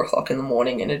 like, 4 o'clock in the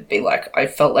morning, and it'd be, like, I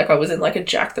felt like I was in, like, a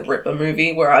Jack the Ripper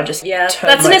movie where I just Yeah, turned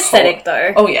that's my an aesthetic,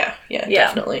 collar. though. Oh, yeah,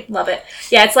 definitely. Love it.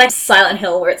 Yeah, it's like Silent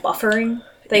Hill, where it's buffering.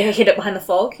 They hid it behind the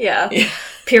fog, yeah.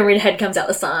 Pyramid Head comes out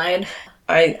the side.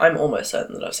 I'm almost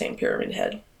certain that I've seen Pyramid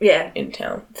Head in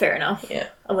town. Fair enough. Yeah.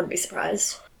 I wouldn't be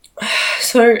surprised.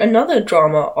 So, another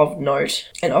drama of note,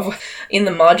 and in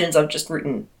the margins I've just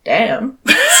written, damn,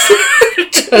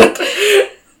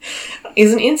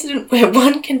 is an incident where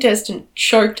one contestant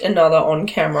choked another on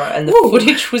camera, and the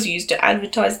footage was used to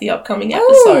advertise the upcoming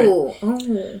episode.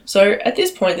 Ooh. So, at this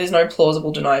point, there's no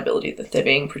plausible deniability that they're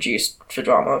being produced for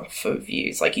drama, for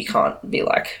views. Like, you can't be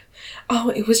like, oh,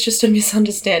 it was just a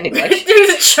misunderstanding. Like, It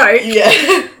was a choke.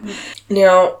 yeah.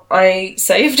 Now, I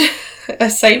saved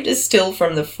a still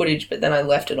from the footage, but then I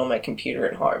left it on my computer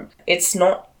at home. It's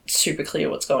not super clear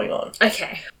what's going on.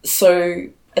 Okay. So,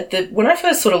 when I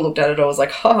first sort of looked at it, I was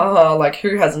like, ha ha ha, like,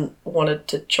 who hasn't wanted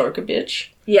to choke a bitch?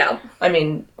 Yeah. I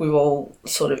mean, we've all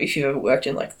sort of, if you've ever worked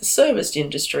in, like, the service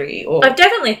industry, or... I've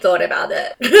definitely thought about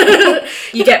it.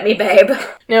 You get me, babe.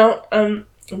 Now, I'm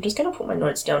just going to put my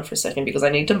notes down for a second because I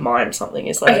need to mime something.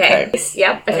 Is that okay?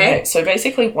 Yep, okay. So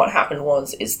basically what happened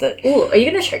is that... Ooh, are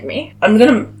you going to choke me? I'm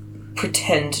going to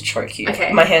pretend to choke you.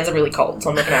 Okay. My hands are really cold, so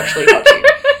I'm not going to actually touch you.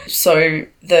 So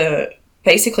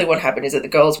basically what happened is that the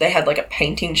girls, they had like a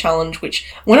painting challenge,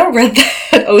 which when I read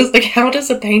that, I was like, how does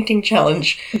a painting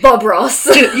challenge... Bob Ross.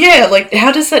 Yeah, like,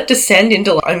 how does that descend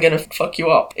into, like, I'm going to fuck you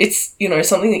up? It's, you know,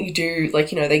 something that you do,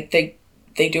 like, you know, they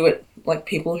do it like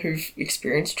people who've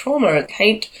experienced trauma.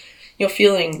 Paint your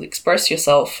feelings, express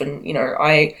yourself, and, you know,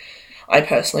 I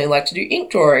personally like to do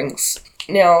ink drawings.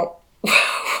 Now,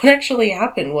 what actually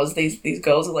happened was these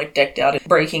girls are, like, decked out in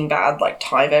Breaking Bad, like,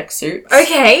 Tyvek suits.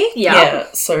 Okay, yeah.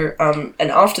 So,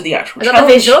 and after the actual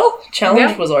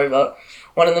challenge was over,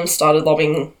 one of them started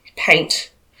lobbing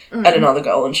paint at another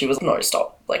girl, and she was, no,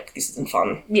 stop. Like, this isn't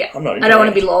fun. Yeah. I'm not enjoying I don't want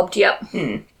it. to be lobbed, yep.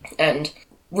 And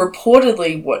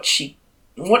reportedly what she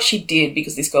did,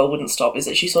 because this girl wouldn't stop, is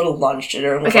that she sort of lunged at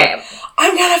her and was like,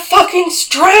 I'm gonna fucking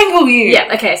strangle you!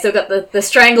 Yeah, okay, so we've got the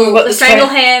strangle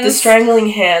hands. The strangling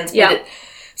hands. Yeah.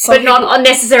 But not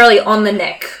unnecessarily on the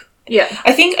neck. Yeah.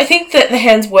 I think that the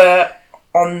hands were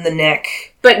on the neck.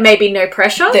 But maybe no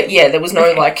pressure? There was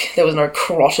no, there was no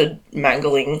carotid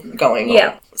mangling going on.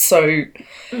 Yeah. So,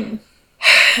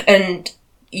 and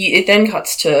it then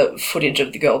cuts to footage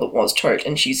of the girl that was choked,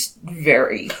 and she's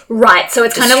very... Right, so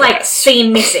it's kind of like distressed.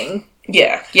 scene missing.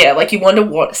 Yeah, like, you wonder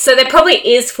what... So there probably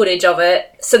is footage of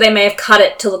it, so they may have cut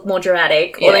it to look more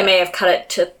dramatic, or they may have cut it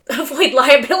to avoid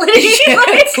liability. Yeah,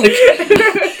 it's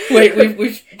like... Wait,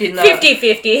 we've been...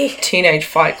 50-50. Teenage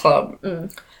Fight Club.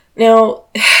 Now,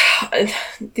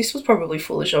 this was probably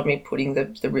foolish of me putting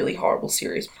the really horrible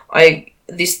series.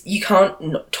 You can't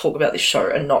not talk about this show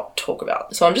and not talk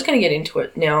about it. So I'm just going to get into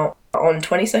it. Now, on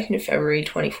 22nd of February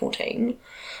 2014,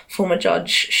 former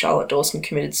judge Charlotte Dawson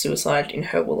committed suicide in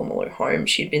her Woolloomooloo home.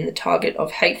 She had been the target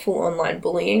of hateful online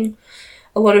bullying,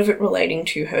 a lot of it relating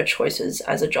to her choices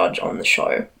as a judge on the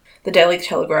show. The Daily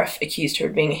Telegraph accused her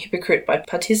of being a hypocrite by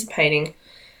participating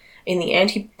in the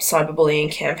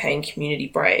anti-cyberbullying campaign Community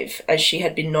Brave, as she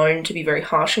had been known to be very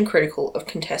harsh and critical of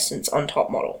contestants on Top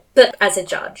Model. But as a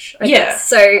judge, I guess.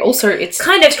 So also, it's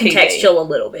kind of TV. contextual a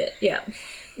little bit, yeah.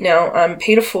 Now,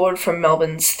 Peter Ford from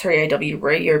Melbourne's 3AW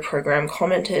radio program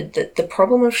commented that the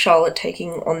problem of Charlotte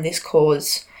taking on this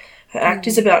cause, her act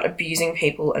is about abusing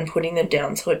people and putting them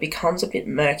down, so it becomes a bit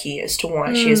murky as to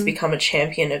why she has become a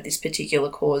champion of this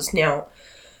particular cause. Now,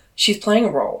 she's playing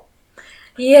a role.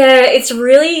 Yeah, it's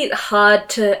really hard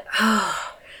to...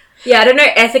 Yeah, I don't know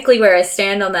ethically where I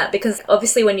stand on that, because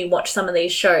obviously when you watch some of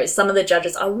these shows, some of the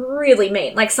judges are really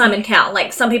mean. Like Simon Cowell.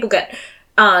 Like, some people get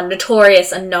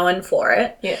notorious and known for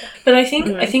it. Yeah. But I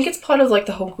think it's part of, like,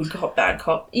 the whole good cop, bad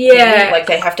cop Yeah. thing. Like,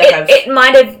 they have to have... It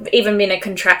might have even been a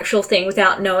contractual thing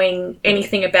without knowing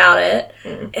anything about it.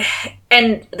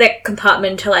 And that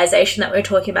compartmentalization that we were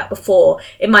talking about before,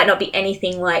 it might not be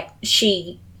anything like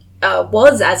she...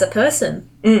 was as a person.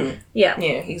 Yeah.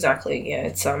 Yeah, exactly. Yeah,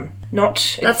 it's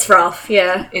not... That's rough,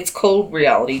 yeah. It's called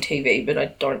reality TV, but I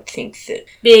don't think that...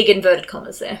 Big inverted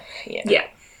commas there. Yeah.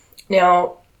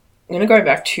 Now, I'm going to go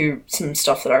back to some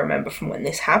stuff that I remember from when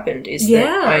this happened, is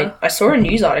that I saw a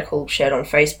news article shared on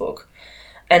Facebook,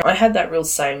 and I had that real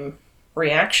same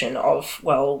reaction of,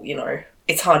 well, you know,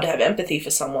 it's hard to have empathy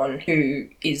for someone who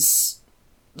is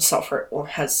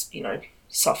has, you know,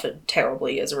 suffered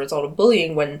terribly as a result of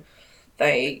bullying when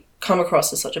they come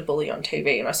across as such a bully on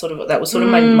TV. And that was sort of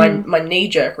my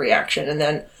knee-jerk reaction. And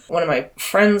then one of my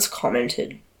friends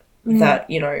commented that,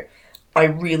 you know, I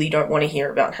really don't want to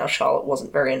hear about how Charlotte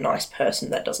wasn't very a nice person.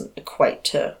 That doesn't equate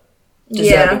to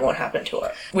deserving what happened to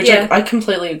her. Which I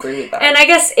completely agree with that. And I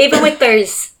guess even with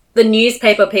the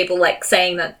newspaper people, like,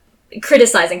 saying that,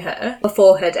 criticising her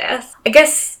before her death, I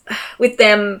guess with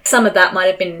them, some of that might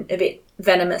have been a bit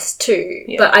venomous too,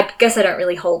 but I guess I don't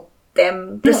really hold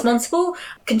them responsible.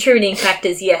 Contributing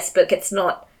factors, yes, but it's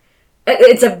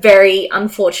a very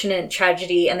unfortunate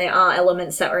tragedy, and there are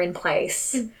elements that were in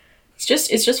place.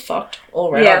 It's just fucked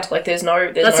all around. Yeah. Like there's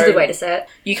That's no a good way to say it.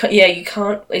 you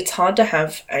can't, it's hard to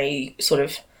have a sort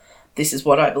of this is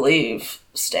what I believe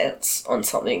stance on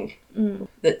something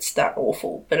that's that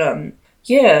awful. But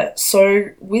so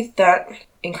with that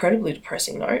incredibly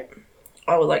depressing note,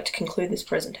 I would like to conclude this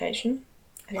presentation.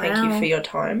 Thank you for your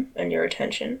time and your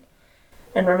attention.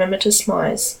 And remember to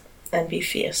smize and be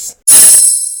fierce.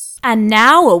 And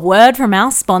now a word from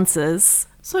our sponsors.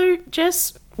 So,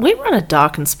 Jess, we run a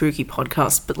dark and spooky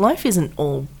podcast, but life isn't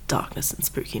all darkness and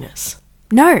spookiness.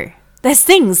 No, there's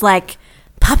things like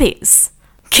puppies,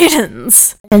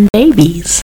 kittens, And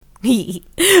babies. we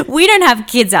don't have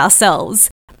kids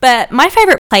ourselves, but my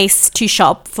favourite place to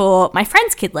shop for my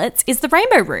friends' kidlets is the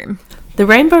Rainbow Room. The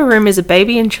Rainbow Room is a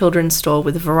baby and children's store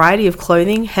with a variety of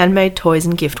clothing, handmade toys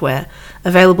and giftware,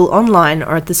 available online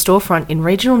or at the storefront in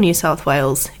regional New South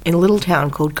Wales in a little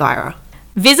town called Guyra.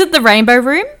 Visit the Rainbow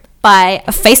Room by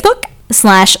Facebook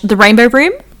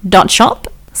 /therainbowroom.shop/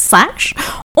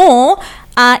 or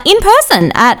in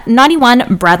person at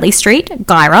 91 Bradley Street,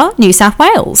 Guyra, New South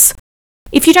Wales.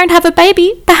 If you don't have a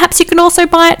baby, perhaps you can also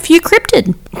buy it for your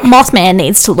cryptid. Mothman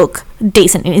needs to look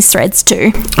decent in his threads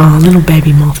too. Oh, little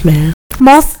baby Mothman.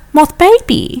 Moth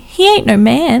baby. He ain't no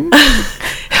man.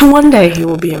 One day he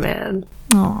will be a man.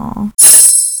 Aww.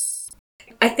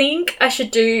 I think I should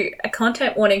do a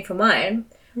content warning for mine.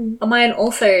 Mine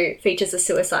also features a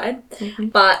suicide,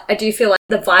 but I do feel like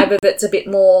the vibe of it's a bit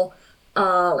more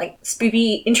like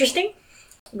spooky interesting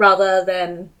rather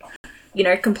than, you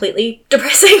know, completely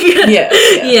depressing.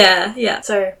 Yeah.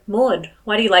 So, Maud,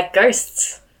 why do you like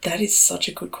ghosts? That is such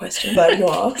a good question. But you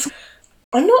ask.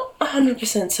 I'm not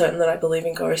 100% certain that I believe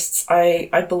in ghosts.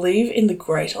 I believe in the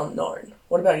great unknown.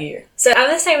 What about you? So I'm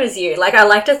the same as you. Like, I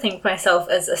like to think myself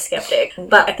as a skeptic,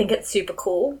 but I think it's super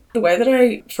cool. The way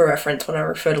that for reference, when I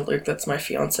refer to Luke, that's my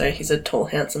fiancé, he's a tall,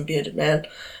 handsome, bearded man.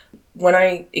 When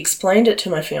I explained it to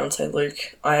my fiancé,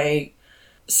 Luke, I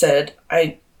said,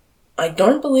 I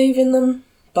don't believe in them,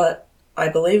 but I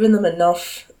believe in them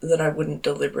enough that I wouldn't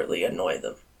deliberately annoy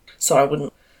them. So I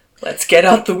wouldn't, let's get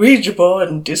out the Ouija board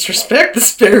and disrespect the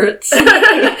spirits.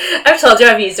 I've told you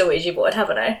I've used a Ouija board,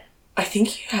 haven't I? I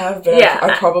think you have, but Yeah.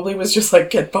 I probably was just like,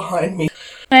 get behind me.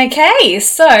 Okay,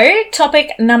 so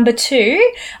topic number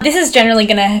 2. This is generally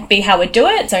going to be how we do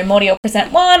it. So Morty will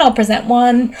present one, I'll present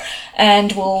one,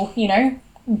 and we'll, you know,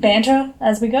 banter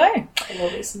as we go. And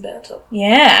there'll be some banter.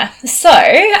 Yeah. So,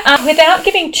 without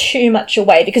giving too much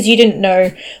away, because you didn't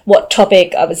know what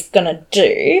topic I was going to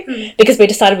do, because we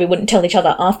decided we wouldn't tell each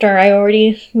other after I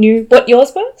already knew what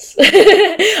yours was.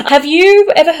 Have you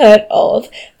ever heard of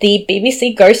the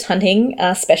BBC ghost hunting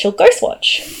special Ghost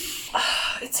Watch?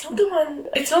 It's not the one.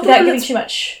 It's not the Without one giving too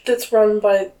much. that's run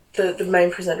by the main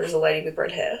presenter is a lady with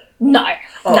red hair. No.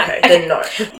 Oh, No. okay, then no.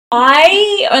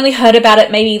 I only heard about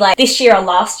it maybe like this year or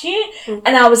last year,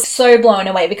 and I was so blown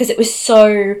away because it was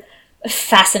so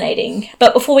fascinating.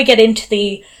 But before we get into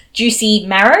the juicy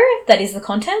marrow that is the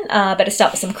content, better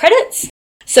start with some credits.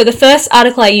 So the first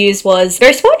article I used was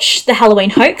Ghostwatch, the Halloween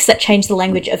hoax that changed the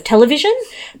language of television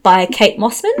by Kate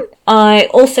Mossman. I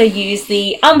also used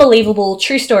the unbelievable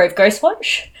true story of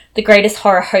Ghostwatch, the greatest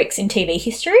horror hoax in TV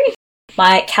history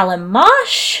by Callum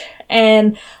Marsh.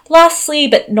 And lastly,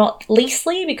 but not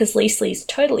leastly, because leastly is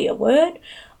totally a word,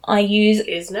 I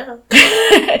use now.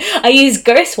 I use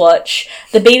Ghostwatch,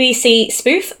 the BBC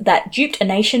spoof that duped a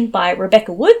nation by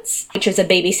Rebecca Woods, which was a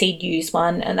BBC News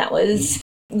one, and that was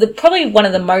probably one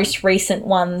of the most recent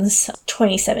ones,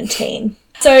 2017.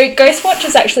 So Ghostwatch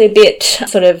is actually a bit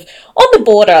sort of on the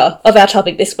border of our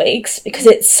topic this week's because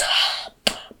it's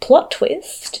plot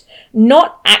twist.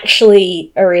 Not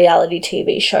actually a reality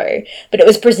TV show, but it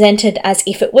was presented as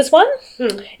if it was one,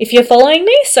 if you're following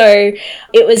me. So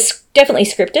it was definitely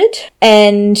scripted,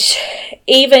 and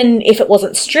even if it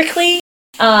wasn't strictly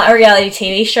a reality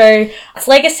TV show, its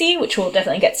legacy, which we'll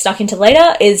definitely get stuck into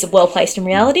later, is well placed in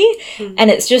reality,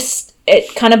 and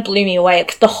it kind of blew me away.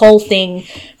 The whole thing,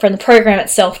 from the program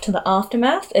itself to the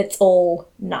aftermath, it's all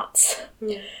nuts.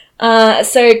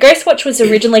 So Ghostwatch was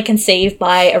originally conceived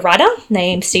by a writer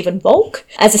named Stephen Volk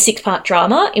as a 6-part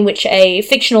drama in which a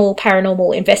fictional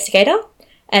paranormal investigator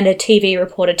and a TV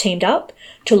reporter teamed up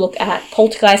to look at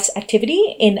poltergeist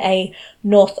activity in a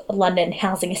North London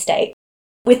housing estate.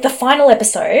 With the final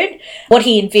episode, what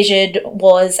he envisioned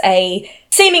was a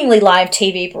seemingly live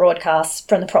TV broadcast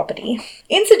from the property.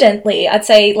 Incidentally, I'd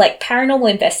say like Paranormal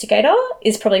Investigator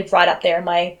is probably right up there in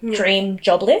my dream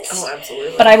job list. Oh,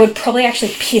 absolutely. But I would probably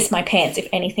actually piss my pants if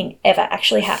anything ever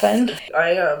actually happened.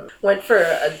 I went for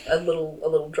a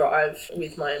little drive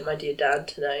with my dear dad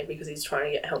today because he's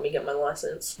trying to help me get my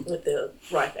license with the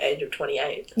ripe age of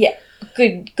 28. Yeah,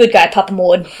 good guy, Papa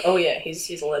Maud. Oh yeah,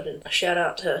 he's a legend. Shout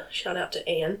out to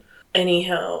Ian.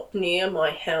 Anyhow, near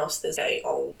my house there's a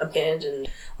old abandoned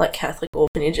like Catholic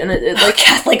orphanage, and it like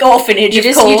Catholic orphanage. you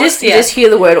just hear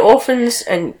the word orphans,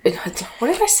 and what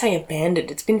did I say?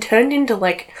 Abandoned. It's been turned into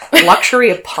like luxury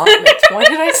apartments. Why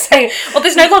did I say? Well,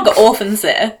 there's no longer orphans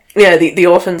there. Yeah, the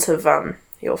orphans have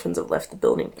left the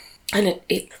building, and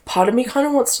it part of me kind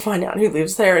of wants to find out who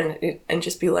lives there and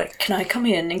just be like, Can I come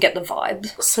in and get the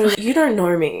vibes? so you don't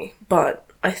know me, but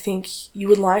I think you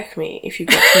would like me if you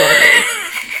got to know me.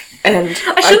 And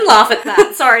I shouldn't laugh at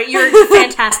that. Sorry, you're a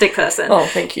fantastic person. Oh,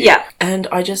 thank you. Yeah. And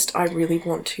I really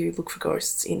want to look for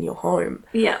ghosts in your home.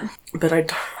 Yeah. But I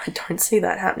don't see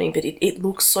that happening. But it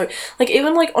looks so, like,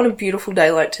 even like on a beautiful day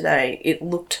like today, it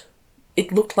looked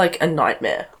like a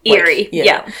nightmare. Eerie. Like,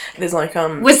 Yeah. There's like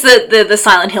Was the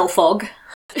Silent Hill fog?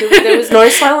 there was no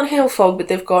Silent Hill fog, but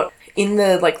they've got in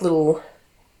the like little,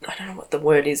 I don't know what the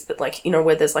word is, but like, you know,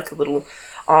 where there's like a little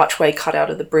archway cut out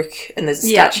of the brick and there's a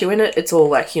statue in it. It's all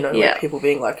like, you know, like people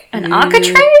being like An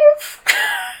architrave?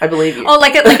 I believe you. Oh,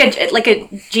 like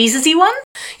a Jesus-y one?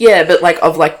 Yeah, but like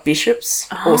of like bishops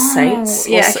or saints.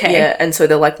 yeah, okay. Yeah, and so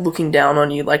they're like looking down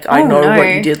on you, like I know what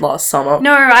you did last summer.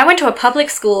 No, I went to a public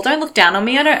school. Don't look down on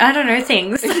me. I don't know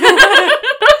things.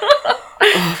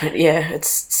 Oh, but yeah,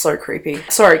 it's so creepy.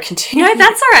 Sorry, continue. No,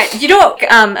 that's all right. You know what?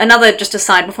 Another just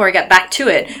aside before I get back to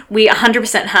it, we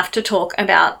 100% have to talk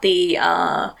about the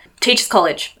Teachers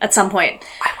College at some point.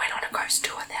 I went on a ghost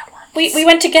tour there once. We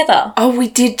went together. Oh, we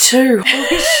did too.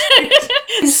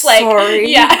 It's like,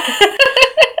 Sorry. yeah.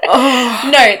 Oh.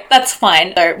 No, that's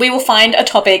fine. So we will find a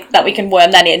topic that we can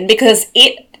worm that in because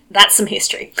that's some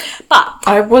history. But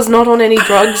I was not on any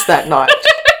drugs that night.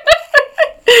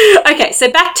 okay,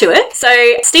 so back to it. So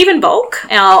Stephen Volk,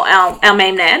 our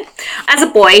main man, as a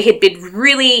boy, he'd been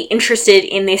really interested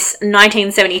in this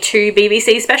 1972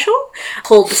 BBC special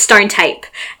called The Stone Tape.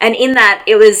 And in that,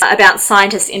 it was about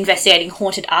scientists investigating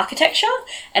haunted architecture.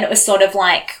 And it was sort of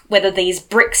like whether these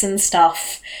bricks and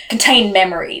stuff contain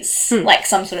memories, like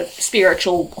some sort of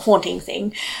spiritual haunting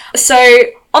thing. So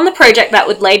on the project that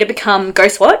would later become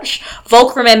Ghostwatch,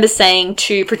 Volk remembers saying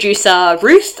to producer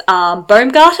Ruth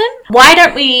Baumgarten, why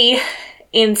don't we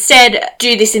instead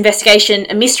do this investigation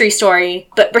a mystery story,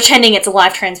 but pretending it's a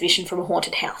live transmission from a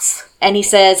haunted house? And he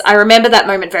says, I remember that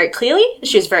moment very clearly.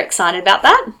 She was very excited about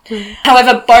that.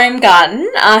 However,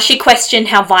 Baumgarten, she questioned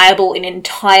how viable an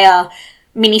entire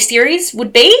miniseries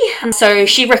would be, so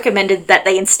she recommended that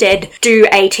they instead do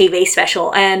a TV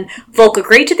special, and Volk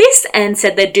agreed to this and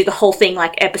said they'd do the whole thing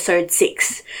like episode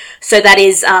 6. So that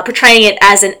is portraying it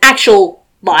as an actual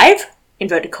live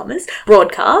inverted commas,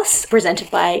 broadcasts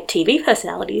presented by TV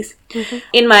personalities.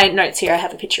 In my notes here, I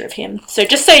have a picture of him. So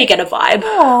just so you get a vibe.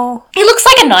 Oh, He looks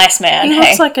like a nice man. he hey?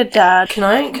 looks like a dad. Can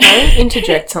I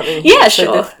interject something? Yeah, So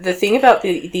sure. The thing about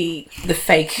the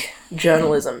fake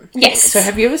journalism. Yes. So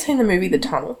have you ever seen the movie The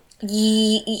Tunnel?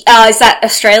 Is that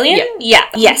Australian? Yeah.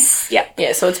 Yes. Yeah.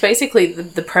 Yeah, so it's basically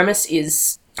the premise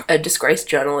is a disgraced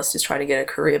journalist is trying to get a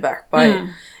career back by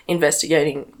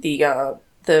investigating the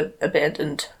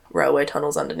abandoned railway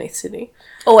tunnels underneath Sydney.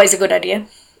 Always a good idea.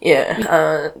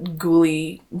 Yeah,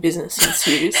 ghouly business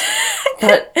ensues.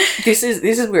 But this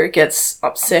is where it gets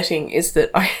upsetting, is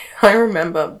that I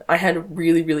remember I had a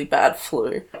really, really bad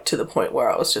flu to the point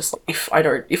where I was just like,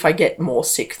 if I get more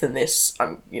sick than this,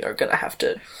 I'm, gonna have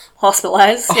to...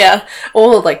 Hospitalised. Yeah.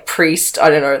 Or like priest, I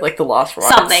don't know, like the last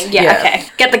rites. Something. Yeah, okay.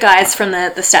 Get the guys from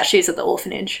the statues at the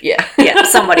orphanage. Yeah. Yeah,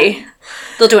 somebody.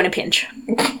 They'll do it in a pinch.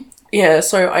 Yeah,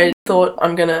 so I thought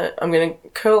I'm gonna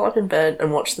curl up in bed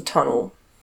and watch The Tunnel.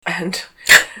 And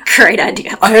Great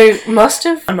idea. I must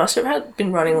have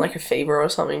been running like a fever or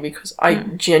something, because I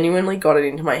genuinely got it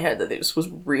into my head that this was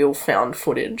real found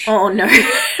footage. Oh no.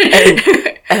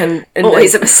 And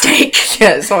Always then, a mistake.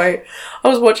 yeah, so I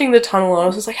was watching The Tunnel and I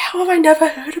was just like, how have I never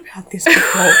heard about this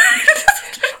before?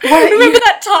 Remember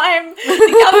that time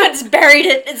the government's buried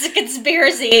it? It's a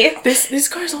conspiracy. This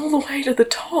goes all the way to the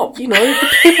top, the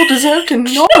people deserve to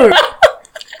know.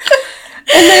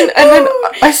 And then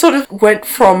I sort of went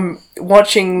from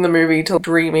watching the movie to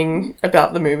dreaming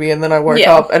about the movie, and then I woke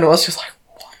up and I was just like,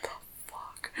 what the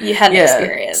fuck? You had an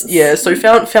experience. Yeah, so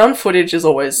found footage is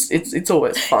always, it's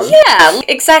always fun. Yeah,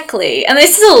 exactly. And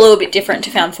this is a little bit different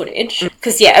to found footage,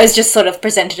 because it was just sort of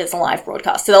presented as a live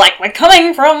broadcast. So they're like, we're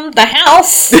coming from the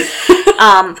house.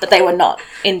 But they were not,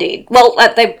 indeed. Well,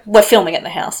 they were filming it in the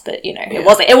house, but, it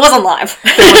wasn't live.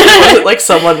 Was it like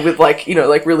someone with like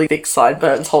really thick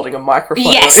sideburns holding a microphone?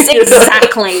 Yes,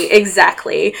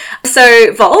 exactly.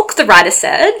 So Volk, the writer,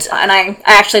 said, and I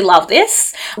actually love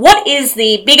this, what is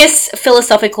the biggest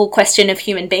philosophical question of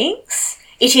human beings?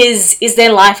 It is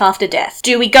there life after death?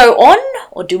 Do we go on,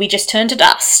 or do we just turn to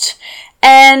dust?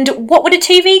 And what would a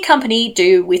TV company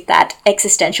do with that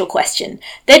existential question?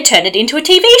 They'd turn it into a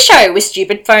TV show with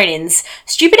stupid phone-ins,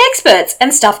 stupid experts,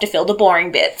 and stuff to fill the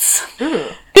boring bits.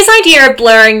 This idea of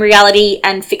blurring reality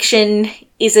and fiction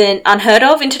isn't unheard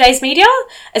of in today's media,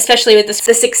 especially with the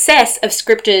success of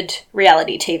scripted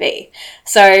reality TV.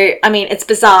 So, I mean, it's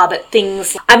bizarre, but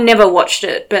I've never watched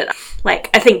it, but,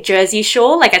 I think Jersey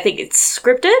Shore, I think it's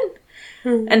scripted,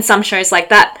 and some shows like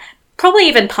that. Probably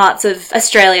even parts of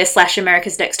Australia /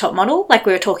 America's Next Top Model, like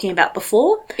we were talking about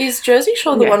before. Is Jersey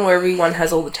Shore the one where everyone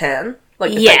has all the tan?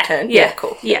 Like the fake tan? Yeah,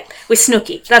 cool. Yeah, with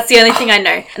Snooki. That's the only thing I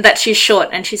know, that she's short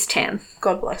and she's tan.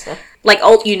 God bless her. Like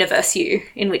Alt Universe U,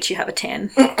 in which you have a tan.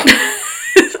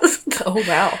 Oh,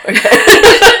 wow. Okay.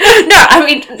 No, I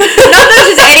mean, not that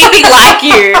she's anything like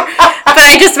you, but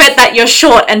I just meant that you're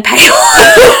short and pale.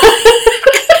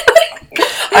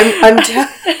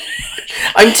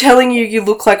 I'm telling you, you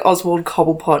look like Oswald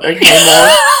Cobblepot, okay,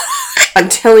 Mom? I'm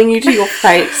telling you to your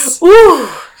face. Ooh.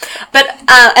 But,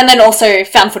 and then also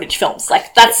found footage films.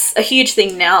 That's a huge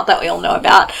thing now that we all know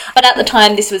about. But at the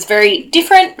time, this was very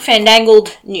different,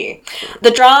 fandangled, new.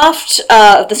 The draft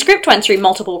of the script went through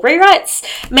multiple rewrites.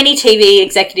 Many TV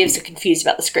executives are confused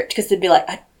about the script because they'd be like,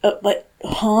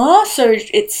 huh? So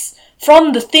it's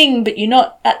from the thing, but you're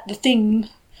not at the thing.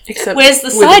 Except where's the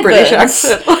with a British sideburns?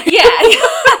 accent. Yeah.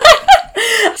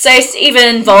 So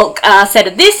Stephen Volk said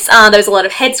of this, there was a lot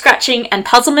of head scratching and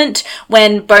puzzlement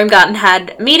when Baumgarten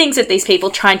had meetings with these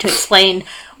people trying to explain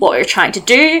what we were trying to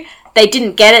do. They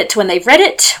didn't get it when they read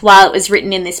it, while it was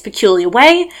written in this peculiar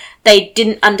way. They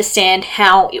didn't understand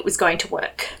how it was going to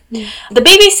work. The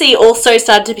BBC also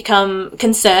started to become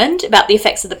concerned about the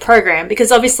effects of the program because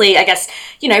obviously, I guess,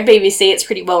 BBC, it's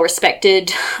pretty well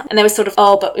respected. And they were sort of,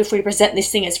 but if we present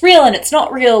this thing as real and it's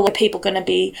not real, are people going to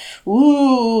be,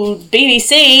 ooh,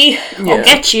 BBC, I'll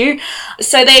get you.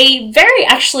 So they very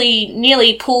actually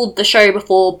nearly pulled the show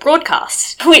before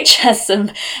broadcast, which has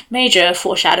some major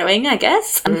foreshadowing, I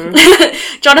guess.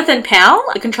 Jonathan Powell,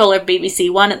 the controller of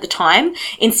BBC One at the time,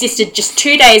 insisted just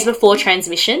 2 days before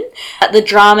transmission that the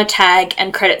drama tag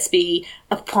and credits be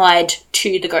applied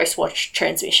to the Ghostwatch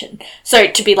transmission. So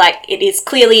to be like, it is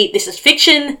clearly, this is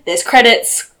fiction, there's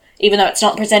credits, even though it's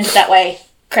not presented that way,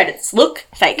 credits look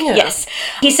fake. Yeah. Yes.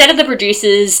 He said of the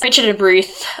producers, Richard and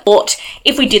Ruth, thought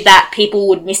if we did that, people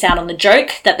would miss out on the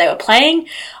joke that they were playing.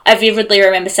 I vividly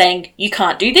remember saying, you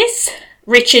can't do this.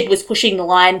 Richard was pushing the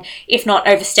line, if not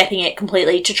overstepping it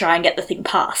completely, to try and get the thing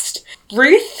past.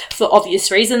 Ruth, for obvious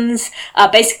reasons,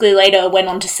 basically later went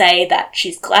on to say that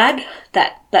she's glad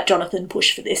that Jonathan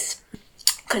pushed for this.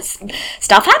 because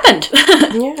stuff happened.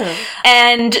 Yeah.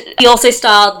 And he also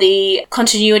starred the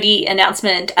continuity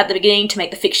announcement at the beginning to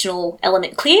make the fictional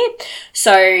element clear.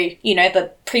 So, you know,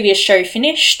 the previous show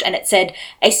finished and it said,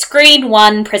 a Screen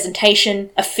 1 presentation,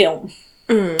 a film.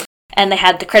 And they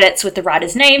had the credits with the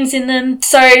writers' names in them.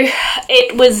 So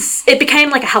it became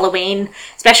like a Halloween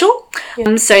special.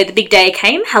 So the big day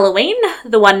came, Halloween,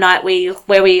 the one night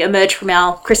where we emerge from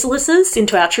our chrysalises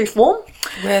into our true form.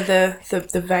 Where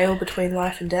the veil between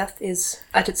life and death is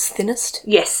at its thinnest.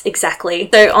 Yes, exactly.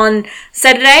 So on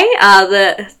Saturday,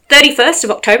 the 31st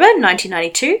of October,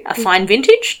 1992, a fine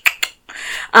vintage,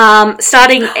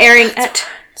 starting airing at...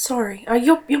 Sorry,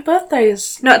 your birthday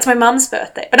is... No, it's my mum's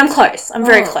birthday, but I'm close. I'm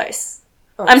very close.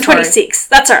 Oh, I'm sorry. 26.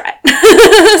 That's all right.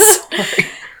 Sorry.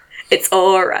 It's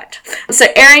all right. So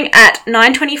airing at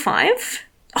 9:25.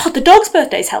 Oh, the dog's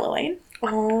birthday's Halloween.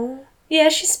 Oh, Yeah,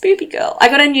 she's Spoopy Girl. I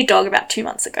got a new dog about 2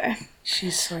 months ago.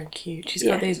 she's so cute. She's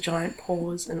Yeah. got these giant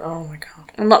paws and oh my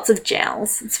god. And lots of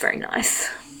jowls. It's very nice.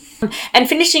 And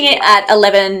finishing it at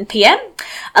 11 p.m,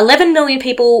 11 million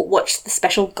people watched the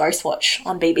special Ghost Watch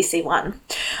on BBC One.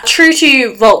 True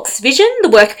to Volk's vision, the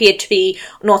work appeared to be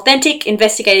an authentic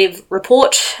investigative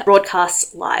report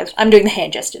broadcast live. I'm doing the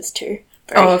hand gestures too.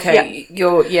 Very- Oh, okay.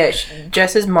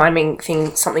 Jess is miming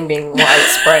something being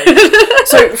widespread.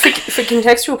 So for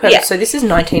contextual purpose, Yeah. so this is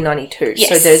 1992.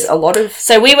 So Yes. there's a lot of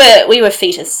So we were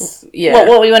fetus. Yeah.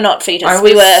 Well, we were not fetus.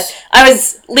 I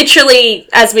was literally,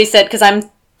 as we said, because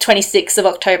I'm 26th of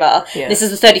October. Yeah. This is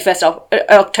the 31st of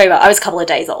October. I was a couple of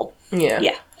days old. yeah.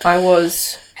 Yeah. I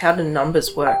was. How do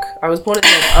numbers work? I was born at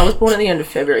the end of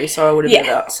February, so I would have been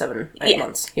Yeah. about 8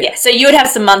 months. Yeah. So you would have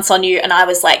some months on you, and I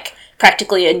was like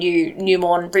practically a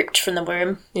newborn ripped from the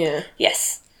womb. Yeah.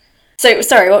 Yes. So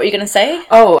sorry, what were you going to say?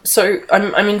 Oh, so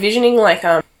I'm envisioning like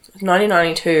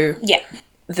 1992. Yeah.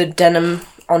 The denim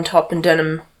on top and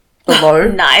denim below,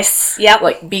 Nice. Yep.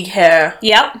 like big hair.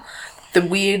 Yep. The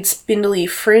weird spindly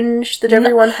fringe that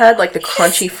everyone had, like the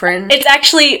crunchy fringe. It's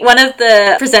actually one of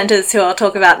the presenters who I'll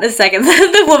talk about in a second.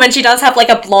 The woman, she does have like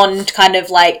a blonde kind of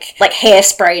like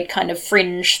hairsprayed kind of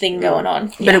fringe thing going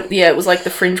on. But it was like the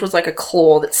fringe was like a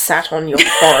claw that sat on your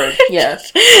forehead. Yeah.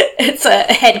 It's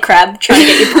a head crab trying to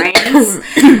get your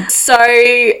brains. So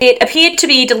it appeared to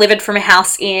be delivered from a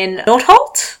house in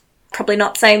Nordholt. Probably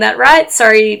not saying that right.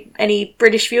 Sorry, any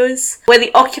British viewers. Where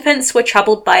the occupants were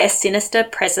troubled by a sinister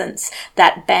presence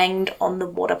that banged on the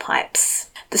water pipes.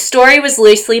 The story was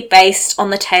loosely based on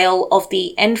the tale of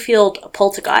the Enfield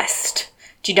poltergeist.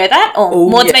 Do you know that? Oh,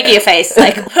 Maud's yeah. making a face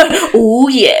like, oh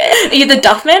yeah. Are you the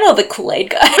Duffman or the Kool-Aid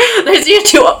guy? Those are your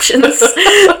two options.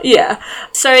 Yeah.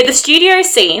 So the studio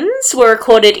scenes were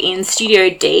recorded in Studio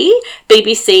D,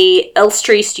 BBC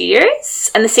Elstree Studios,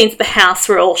 and the scenes at the house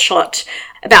were all shot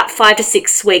about 5 to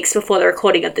 6 weeks before the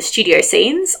recording of the studio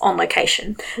scenes on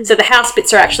location. So the house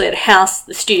bits are actually at a house,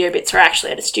 the studio bits are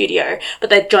actually at a studio,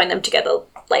 but they join them together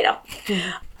later.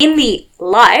 In the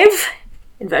live,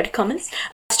 inverted commas,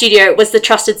 studio was the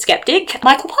trusted skeptic,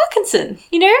 Michael Parkinson,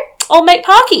 you know, old mate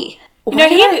Parky. You know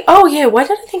him? Why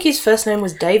did I think his first name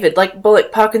was David? Like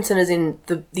Parkinson is in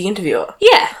the interviewer.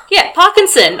 Yeah,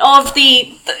 Parkinson of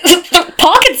the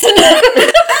Parkinson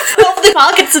of the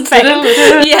Parkinson fame.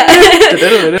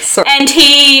 Yeah. Sorry. And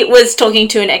he was talking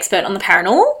to an expert on the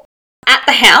paranormal at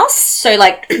the house, so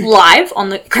like live on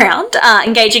the ground,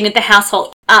 engaging with the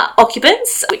household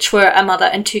occupants, which were a mother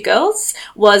and 2 girls,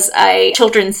 was a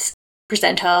children's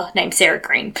presenter named Sarah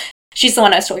Green. She's the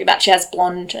one I was talking about. She has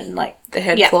blonde and like The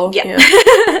head yeah, claw. Yeah.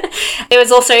 There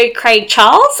was also Craig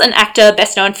Charles, an actor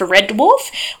best known for Red Dwarf,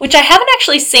 which I haven't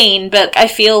actually seen, but I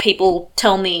feel people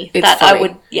tell me It's that funny. I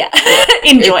would,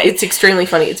 enjoy. It's extremely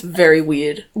funny. It's very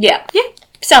weird. Yeah.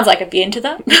 Sounds like I'd be into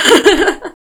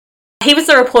that. He was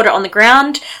the reporter on the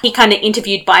ground. He kind of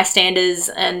interviewed bystanders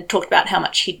and talked about how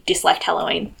much he disliked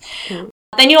Halloween.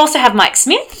 Then you also have Mike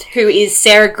Smith, who is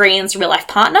Sarah Green's real-life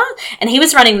partner, and he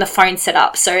was running the phone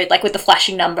setup, so, like, with the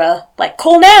flashing number, like,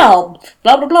 call now,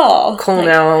 blah, blah, blah. Call like,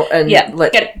 now and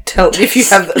tell if you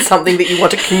have something that you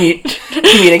want to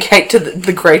communicate to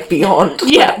the great beyond.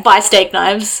 Yeah, buy steak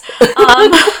knives.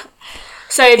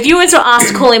 So viewers were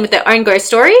asked to call in with their own ghost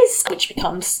stories, which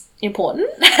becomes important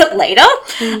later,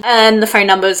 and the phone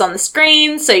number is on the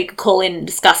screen, so you could call in and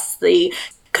discuss the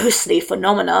ghostly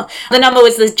phenomena. The number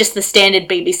was just the standard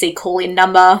BBC call-in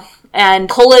number, and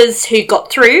callers who got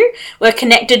through were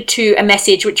connected to a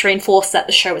message which reinforced that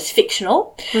the show was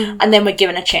fictional, and then were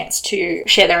given a chance to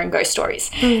share their own ghost stories.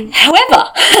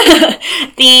 However,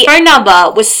 the phone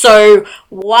number was so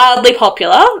wildly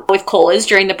popular with callers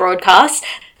during the broadcast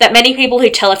that many people who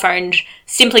telephoned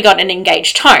simply got an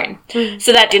engaged tone.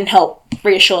 So that didn't help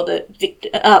reassure the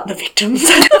victims,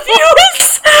 the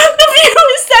viewers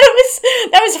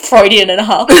that was Freudian and a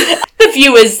half. The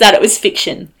viewers that it was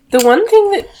fiction. The one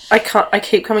thing that I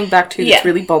keep coming back to that's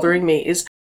really bothering me is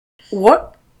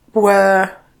what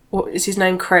is his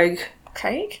name? Craig?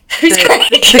 Who's Craig?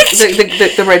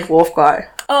 The Red Dwarf guy.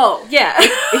 Oh, yeah.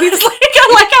 He's like,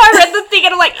 I like how I read the thing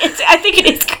and I'm like, I think it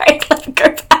is Craig. Let me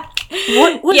go back.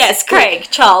 Yes, Craig.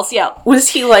 Charles, yeah. Was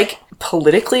he, like,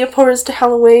 politically opposed to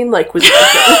Halloween? Like, was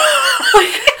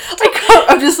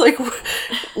I'm just like,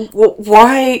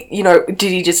 why,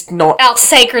 did he just not... Our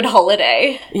sacred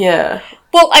holiday. Yeah.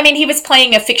 Well, I mean, he was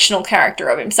playing a fictional character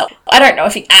of himself. I don't know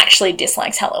if he actually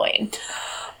dislikes Halloween.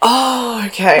 Oh,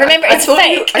 okay. Remember, it's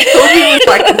fake. I thought he was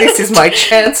like, this is my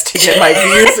chance to get my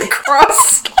views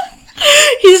across.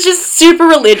 He's just super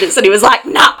religious, and he was like,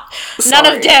 nah, none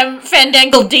of them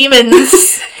fandangle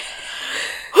demons.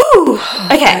 Whew.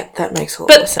 Okay. That makes a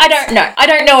lot of sense. But I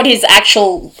don't know what his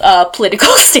actual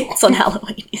political stance on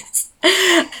Halloween is.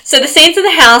 So the scenes of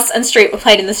the house and street were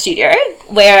played in the studio,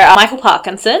 where Michael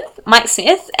Parkinson, Mike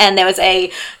Smith, and there was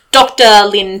a Dr.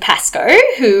 Lynn Pascoe,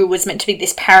 who was meant to be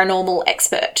this paranormal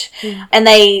expert. And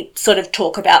they sort of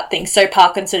talk about things. So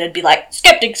Parkinson would be like,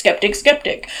 skeptic, skeptic,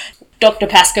 skeptic. Dr.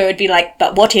 Pascoe would be like,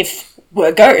 but what if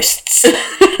we're ghosts?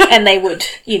 And they would,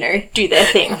 do their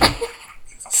thing.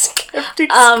 Skeptic.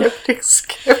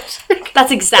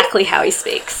 That's exactly how he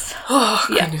speaks. Oh,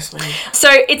 goodness me. So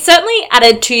it certainly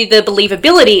added to the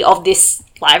believability of this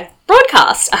live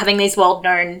broadcast, having these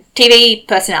well-known TV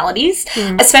personalities,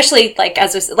 especially like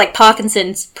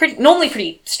Parkinson's normally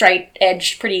pretty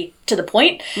straight-edged, pretty to the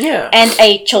point, and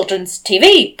a children's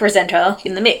TV presenter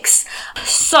in the mix.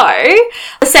 So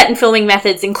the set and filming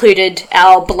methods included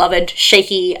our beloved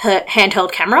shaky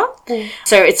handheld camera,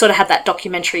 so it sort of had that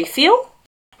documentary feel.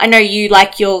 I know you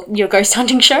like your ghost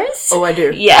hunting shows. Oh, I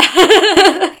do.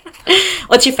 Yeah.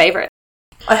 What's your favourite?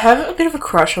 I have a bit of a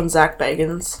crush on Zach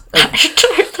Bagans.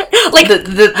 Like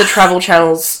the Travel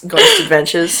Channel's Ghost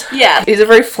Adventures. Yeah. He's a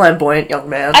very flamboyant young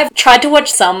man. I've tried to watch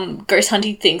some ghost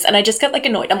hunting things and I just get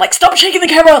annoyed. I'm like, stop shaking the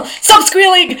camera! Stop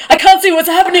squealing! I can't see what's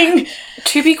happening!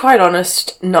 To be quite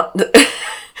honest, none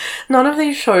of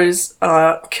these shows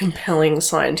are compelling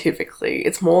scientifically.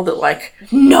 It's more that,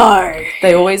 no!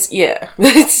 they always,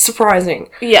 it's surprising.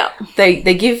 Yeah. They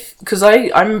give, because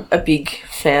I'm a big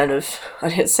fan of, I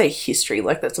didn't say history,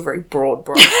 that's a very broad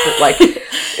brush, but,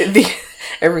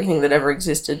 everything that ever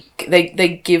existed.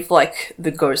 They give,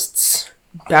 the ghost's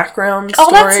background story.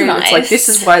 Oh, that's nice. It's like, this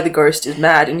is why the ghost is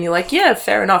mad, and you're like, yeah,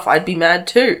 fair enough, I'd be mad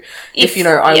too. If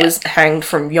I was hanged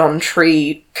from yon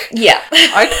tree, yeah.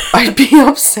 I'd be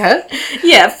upset.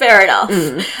 Yeah, fair enough.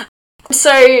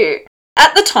 So,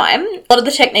 at the time, a lot of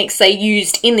the techniques they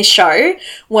used in this show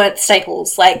weren't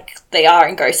staples like they are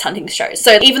in ghost hunting shows.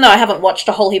 So even though I haven't watched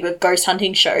a whole heap of ghost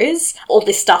hunting shows, all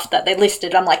this stuff that they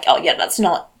listed, I'm like, oh yeah, that's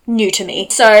not new to me.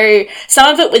 So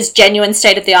some of it was genuine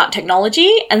state-of-the-art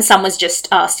technology and some was just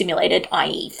simulated,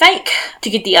 i.e. fake, to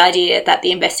give the idea that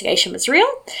the investigation was real.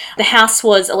 The house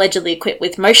was allegedly equipped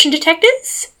with motion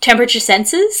detectors, temperature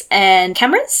sensors and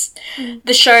cameras.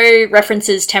 The show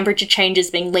references temperature changes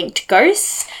being linked to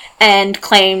ghosts and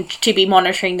claimed to be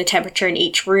monitoring the temperature in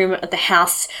each room of the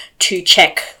house to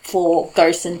check for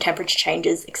ghosts and temperature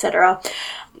changes, etc.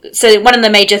 So one of the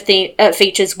major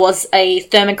features was a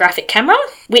thermographic camera,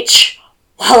 which,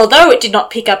 although it did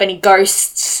not pick up any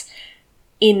ghosts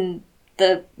in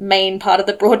the main part of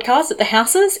the broadcast at the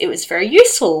houses, it was very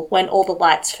useful when all the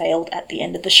lights failed at the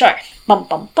end of the show. Bum,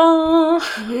 bum, bum.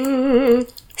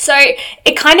 So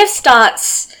it kind of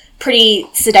starts pretty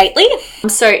sedately.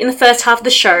 So in the first half of the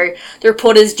show, the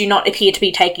reporters do not appear to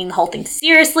be taking the whole thing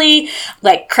seriously.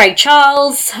 Like Craig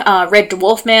Charles, Red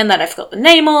Dwarf Man that I forgot the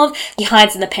name of, he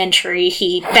hides in the pantry,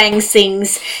 he bangs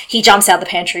things, he jumps out the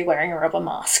pantry wearing a rubber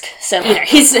mask. So, he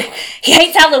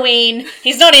hates Halloween,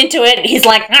 he's not into it, he's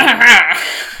like,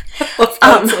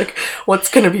 It's like,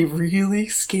 what's going to be really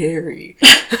scary?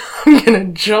 I'm going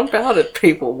to jump out at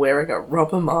people wearing a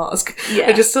rubber mask. Yeah.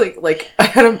 I just,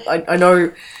 I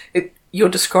know you're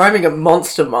describing a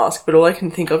monster mask, but all I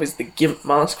can think of is the Gimp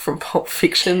mask from Pulp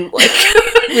Fiction, with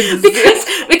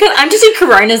the because I'm just in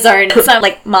Corona zone. It's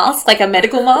not mask, like a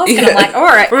medical mask, and I'm like, all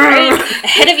right, great.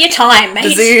 Ahead of your time, mate.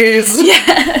 disease.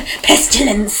 Yeah,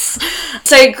 pestilence.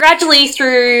 So gradually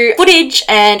through footage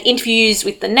and interviews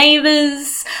with the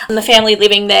neighbours and the family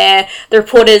living there, the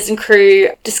reporters and crew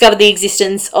discovered the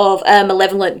existence of a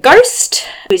malevolent ghost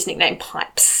who's nicknamed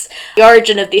Pipes. The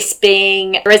origin of this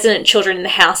being resident children in the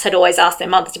house had always asked their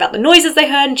mothers about the noises they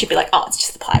heard, and she'd be like, oh, it's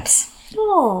just the pipes.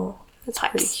 Oh. That's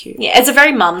pipes. pretty cute. Yeah, it's a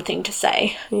very mum thing to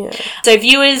say. Yeah. So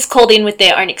viewers called in with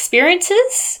their own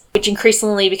experiences, which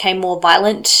increasingly became more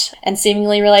violent and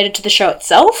seemingly related to the show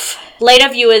itself. Later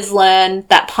viewers learned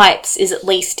that Pipes is, at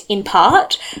least in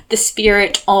part, the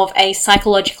spirit of a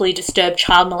psychologically disturbed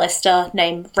child molester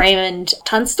named Raymond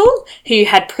Tunstall, who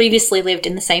had previously lived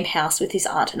in the same house with his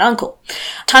aunt and uncle.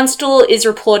 Tunstall is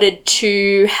reported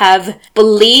to have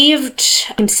believed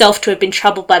himself to have been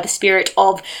troubled by the spirit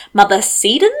of Mother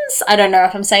Sedens. I don't know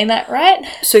if I'm saying that right.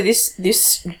 So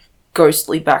this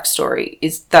ghostly backstory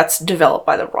that's developed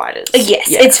by the writers. Yes,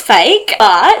 Yeah. it's fake,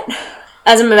 but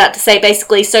as I'm about to say,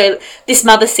 basically, so this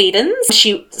Mother Sedens,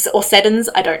 or Sedens,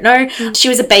 I don't know, she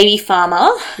was a baby farmer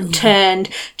turned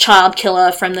child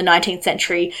killer from the 19th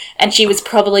century, and she was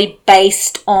probably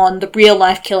based on the real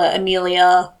life killer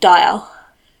Amelia Dyer.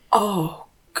 Oh,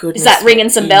 goodness. Is that ringing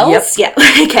some bells? Yep.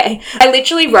 Yeah. Okay. I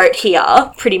literally wrote here,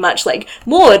 pretty much like,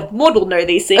 Maud will know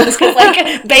these things, because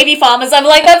like, baby farmers, I'm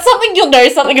like, that's something you'll know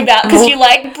something about, because you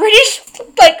like British,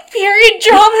 like, period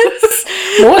dramas.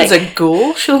 Maud's a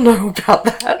ghoul. She'll know about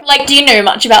that. Like, do you know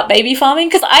much about baby farming?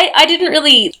 Because I didn't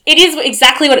really... It is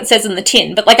exactly what it says in the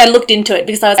tin, but, like, I looked into it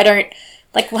because I don't...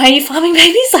 Like, why are you farming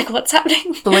babies? Like, what's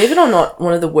happening? Believe it or not,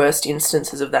 one of the worst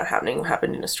instances of that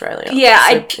happened in Australia.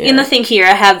 Yeah, So, in the thing here,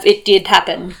 it did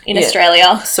happen in Yeah.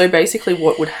 Australia. So basically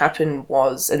what would happen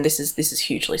was, and this is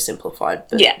hugely simplified,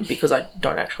 but Yeah. because I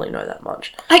don't actually know that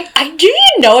much. I do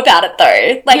know about it,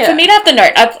 though. Like, Yeah. for me to have the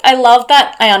note, I love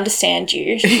that I understand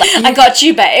you. Like, I got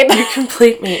you, babe. You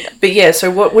complete me. But yeah, so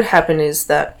what would happen is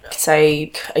that,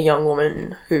 say, a young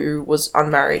woman who was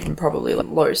unmarried and probably like,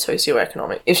 low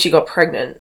socioeconomic, if she got pregnant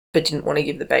but didn't want to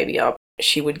give the baby up,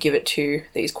 she would give it to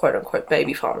these quote-unquote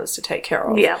baby farmers to take care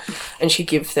of. Yeah. And she'd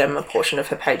give them a portion of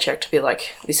her paycheck to be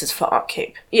like, this is for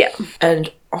upkeep. Yeah.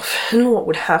 And often what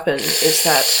would happen is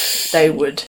that they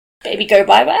would Baby go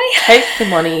bye-bye. take the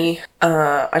money,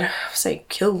 I don't say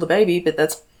kill the baby, but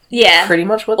that's Yeah. pretty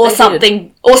much what Or they something,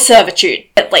 did. or servitude,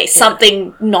 at least.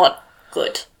 Something not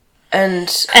good.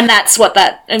 And And that's what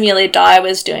that Amelia Dyer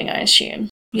was doing, I assume.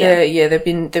 there've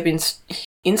been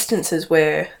instances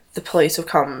where the police have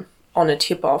come on a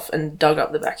tip-off and dug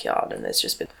up the backyard, and there's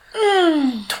just been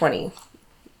 20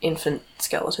 infant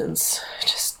skeletons.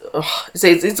 Just,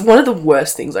 it's one of the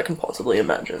worst things I can possibly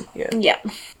imagine. Yeah. Yeah.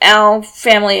 Our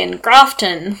family in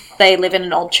Grafton, they live in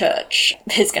an old church.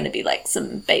 There's going to be, like,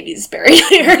 some babies buried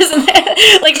here, isn't there?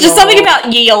 Like, just something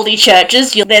about ye olde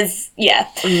churches. There's, yeah.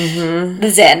 Mm-hmm. The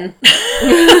Zen.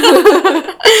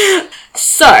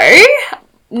 So,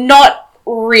 not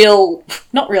real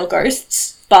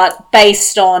ghosts, but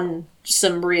based on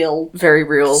some real Very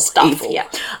real stuff. evil. Yeah.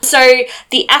 So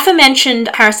the aforementioned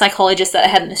parapsychologist that I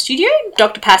had in the studio,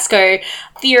 Dr. Pascoe,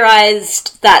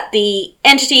 theorized that the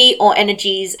entity or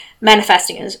energies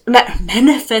manifesting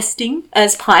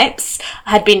as pipes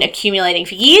had been accumulating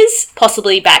for years,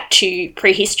 possibly back to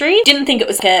prehistory. Didn't think it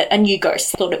was a new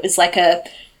ghost. Thought it was like a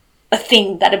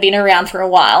thing that had been around for a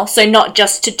while. So not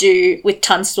just to do with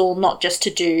Tunstall, not just to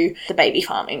do the baby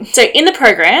farming. So in the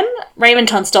program, Raymond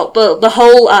Tunstall, the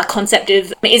whole concept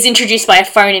of is introduced by a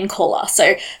phone-in caller.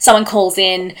 So someone calls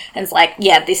in and is like,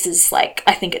 yeah, this is like,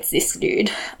 I think it's this dude.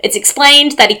 It's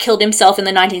explained that he killed himself in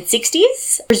the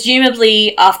 1960s,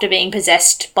 presumably after being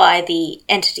possessed by the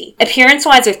entity.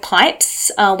 Appearance-wise with Pipes,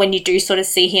 when you do sort of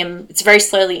see him, it's very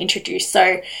slowly introduced.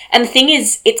 So, and the thing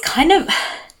is, it's kind of...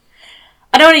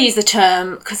 I don't want to use the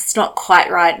term because it's not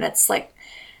quite right and it's like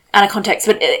out of context,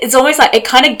 but it's almost like it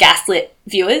kind of gaslit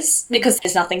viewers because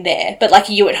there's nothing there. But like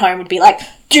you at home would be like,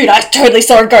 dude, I totally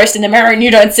saw a ghost in the mirror and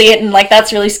you don't see it, and like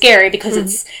that's really scary because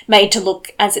it's made to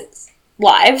look as it's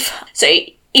live. So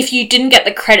if you didn't get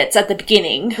the credits at the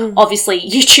beginning, obviously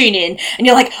you tune in and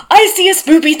you're like, I see a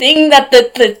spoopy thing that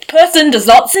the person does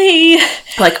not see.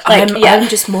 Like yeah. I'm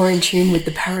just more in tune with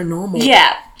the paranormal.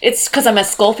 Yeah, it's because I'm a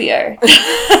Scorpio.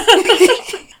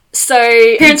 So,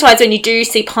 appearance-wise, when you do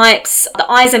see Pipes, the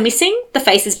eyes are missing, the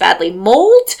face is badly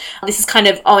mauled. This is kind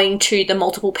of owing to the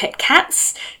multiple pet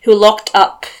cats who were locked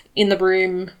up in the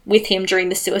room with him during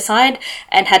the suicide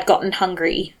and had gotten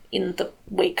hungry in the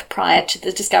week prior to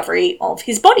the discovery of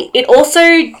his body. It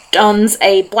also dons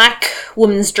a black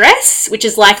woman's dress, which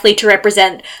is likely to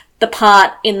represent the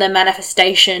part in the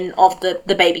manifestation of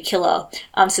the baby killer,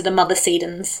 so the Mother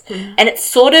Sedens. And it's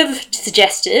sort of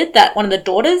suggested that one of the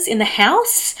daughters in the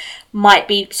house might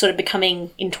be sort of becoming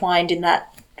entwined in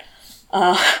that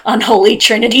unholy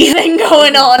trinity thing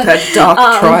going on. That dark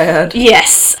triad.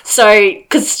 Yes. So,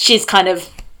 because she's kind of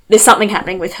there's something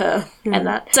happening with her and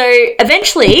that. So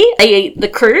eventually,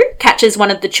 the crew catches one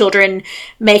of the children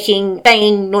making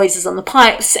banging noises on the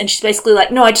pipes, and she's basically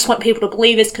like, no, I just want people to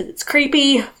believe this because it's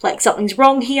creepy, like something's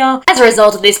wrong here. As a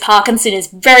result of this, Parkinson is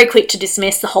very quick to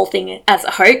dismiss the whole thing as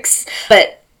a hoax,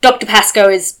 but Dr. Pascoe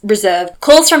is reserved.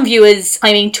 Calls from viewers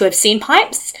claiming to have seen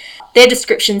pipes, their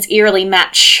descriptions eerily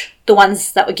match the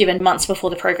ones that were given months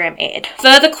before the program aired.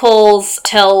 Further calls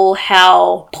tell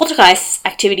how poltergeist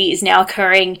activity is now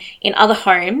occurring in other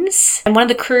homes, and one of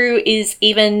the crew is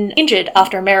even injured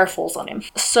after a mirror falls on him.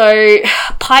 So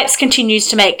Pipes continues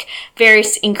to make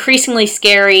various increasingly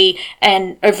scary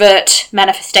and overt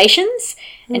manifestations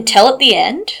until at the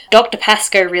end, Dr.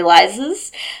 Pascoe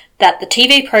realizes that the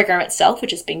TV program itself,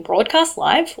 which is being broadcast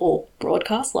live,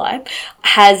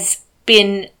 has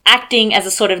been acting as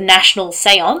a sort of national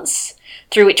seance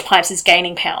through which Pipes is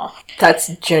gaining power. That's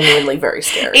genuinely very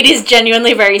scary. It is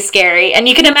genuinely very scary. And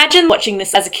you can imagine watching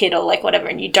this as a kid or like whatever,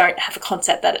 and you don't have a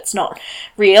concept that it's not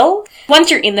real.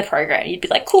 Once you're in the program, you'd be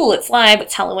like, cool, it's live,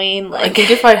 it's Halloween. I think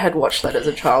if I had watched that as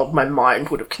a child, my mind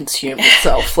would have consumed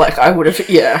itself. Like, I would have,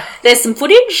 yeah. There's some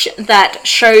footage that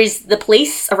shows the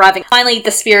police arriving. Finally,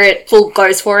 the spirit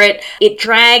goes for it. It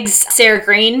drags Sarah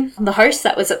Green, the host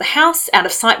that was at the house, out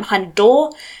of sight behind a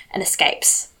door and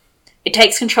escapes. It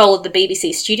takes control of the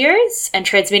BBC studios and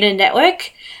transmitter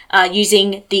network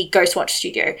using the Ghostwatch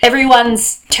studio.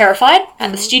 Everyone's terrified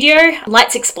at the studio.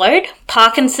 Lights explode.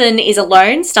 Parkinson is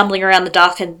alone, stumbling around the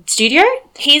darkened studio.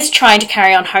 He's trying to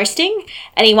carry on hosting,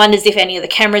 and he wonders if any of the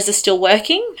cameras are still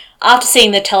working. After seeing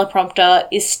the teleprompter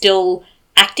is still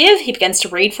active, he begins to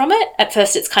read from it. At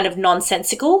first, it's kind of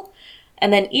nonsensical.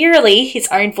 And then eerily, his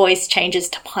own voice changes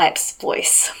to Pipe's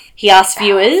voice. He asks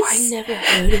viewers... I never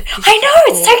heard of this. I know,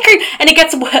 it's so creepy. And it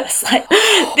gets worse. Like,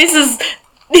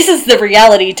 this is the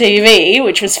reality TV,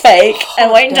 which was fake.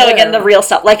 And wait until we get the real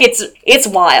stuff. Like, it's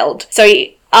wild. So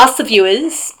he asks the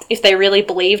viewers if they really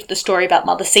believed the story about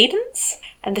Mother Sedens.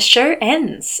 And the show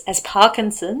ends as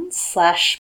Parkinson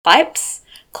 / Pipes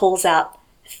calls out,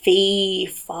 fee,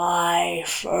 fi,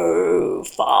 fo,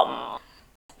 fum.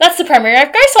 That's the premiere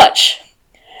of Ghostwatch.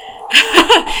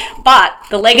 But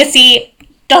the legacy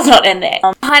does not end there.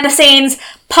 Behind the scenes,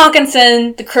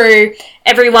 Parkinson, the crew,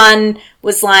 everyone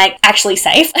was like actually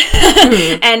safe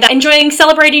and enjoying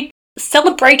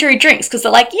celebratory drinks because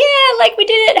they're like, yeah, like we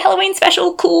did it, Halloween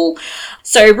special, cool.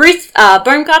 So Ruth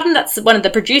Baumgarten, that's one of the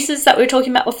producers that we were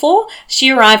talking about before,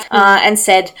 she arrived and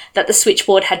said that the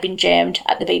switchboard had been jammed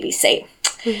at the BBC.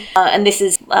 And this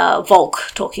is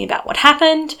Volk talking about what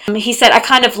happened. He said, I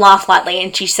kind of laughed lightly,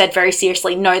 and she said very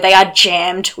seriously, no, they are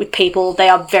jammed with people. They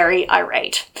are very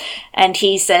irate. And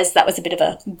he says that was a bit of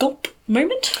a gulp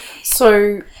moment.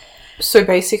 So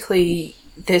basically,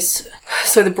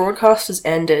 the broadcast has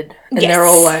ended, and Yes. they're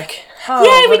all like, oh,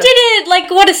 yeah, we did it.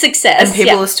 Like, what a success. And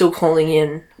people are still calling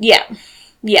in,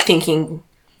 thinking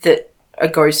that a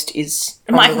ghost is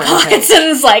on Michael the rampage.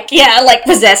 Parkinson's like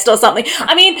possessed or something.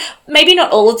 I mean, maybe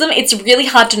not all of them. It's really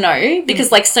hard to know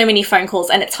because like so many phone calls,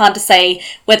 and it's hard to say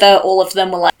whether all of them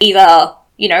were like either,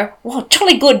 you know, well,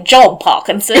 jolly good job,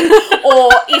 Parkinson, or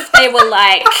if they were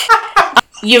like,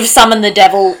 you've summoned the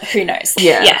devil, who knows.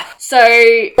 Yeah. So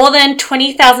more than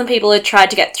 20,000 people had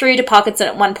tried to get through to Parkinson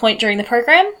at one point during the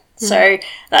program. So,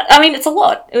 it's a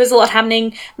lot. It was a lot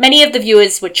happening. Many of the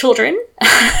viewers were children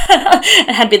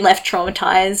and had been left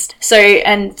traumatised. So,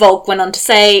 and Volk went on to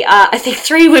say, I think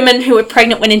 3 women who were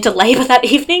pregnant went into labour that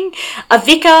evening. A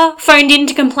vicar phoned in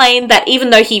to complain that even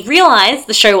though he realised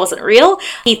the show wasn't real,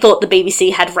 he thought the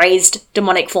BBC had raised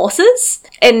demonic forces.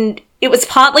 And it was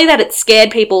partly that it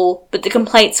scared people, but the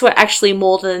complaints were actually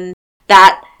more than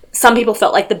that. Some people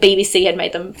felt like the BBC had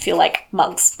made them feel like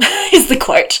mugs, is the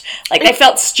quote. Like, they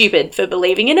felt stupid for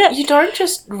believing in it. You don't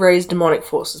just raise demonic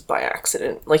forces by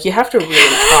accident. Like, you have to really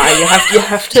try.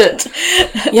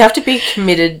 You have to be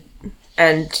committed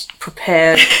and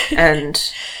prepared and,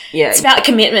 yeah. It's about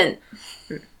commitment.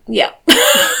 Yeah.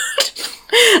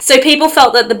 So people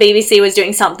felt that the BBC was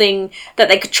doing something that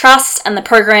they could trust, and the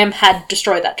program had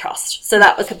destroyed that trust. So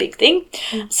that was the big thing.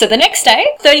 So the next day,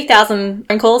 30,000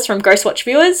 phone calls from Ghostwatch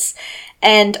viewers,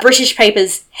 and British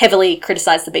papers heavily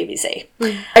criticised the BBC.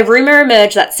 A rumour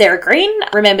emerged that Sarah Green,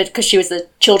 remembered because she was the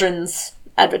children's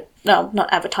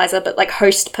not advertiser, but like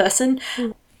host person.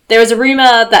 There was a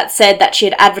rumour that said that she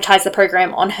had advertised the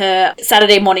program on her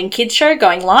Saturday morning kids show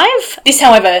going live. This,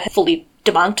 however, fully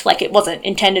debunked. Like, it wasn't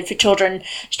intended for children.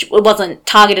 It wasn't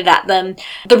targeted at them.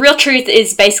 The real truth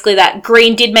is basically that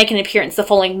Green did make an appearance the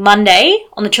following Monday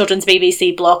on the children's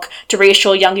BBC block to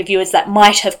reassure younger viewers that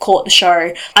might have caught the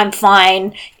show. I'm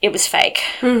fine. It was fake.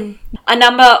 A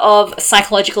number of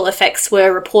psychological effects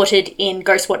were reported in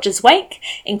Ghostwatch's wake,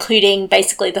 including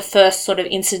basically the first sort of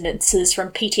incidences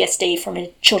from PTSD from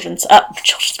a children's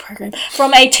program,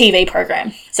 from a TV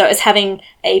program. So it's having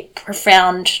a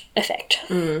profound effect.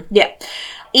 Yeah.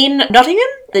 In Nottingham,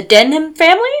 the Denham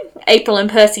family, April and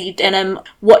Percy Denham,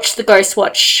 watched the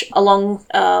Ghostwatch along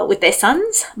with their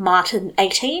sons, Martin,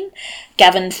 18,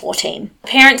 Gavin, 14.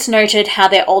 Parents noted how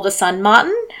their older son,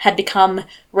 Martin, had become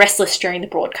restless during the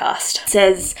broadcast. It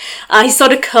says, he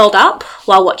sort of curled up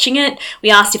while watching it. We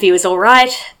asked if he was all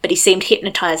right, but he seemed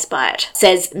hypnotised by it,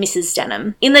 says Mrs.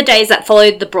 Denham. In the days that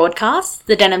followed the broadcast,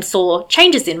 the Denhams saw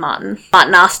changes in Martin.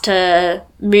 Martin asked to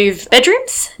move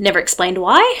bedrooms, never explained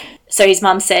why. So his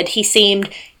mum said he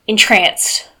seemed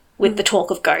entranced with the talk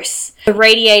of ghosts. The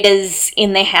radiators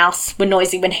in their house were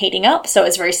noisy when heating up, so it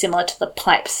was very similar to the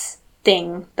pipes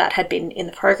thing that had been in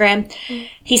the program.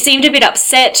 He seemed a bit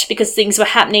upset because things were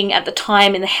happening at the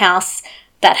time in the house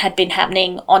that had been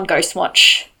happening on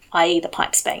Ghostwatch, i.e. the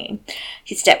pipes banging.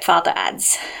 His stepfather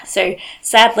adds. So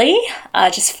sadly,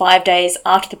 just 5 days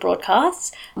after the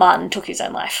broadcast, Martin took his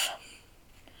own life.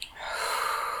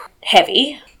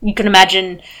 Heavy. You can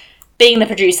imagine being the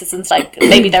producers and like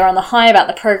maybe they're on the high about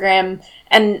the program,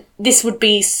 and this would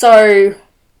be so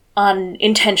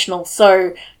unintentional,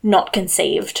 so not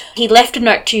conceived. He left a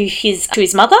note to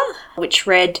his mother, which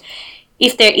read,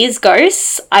 "If there is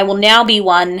ghosts, I will now be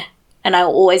one, and I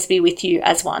will always be with you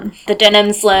as one." The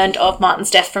Denhams learned of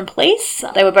Martin's death from police.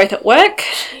 They were both at work.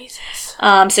 Jesus.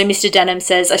 So Mr. Denham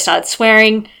says, "I started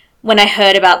swearing. When I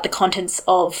heard about the contents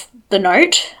of the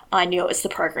note, I knew it was the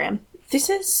program."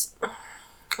 This is...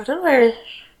 I don't know.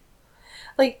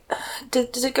 Like,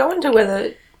 does it go into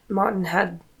whether Martin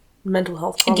had mental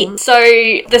health problems? So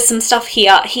there's some stuff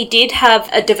here. He did have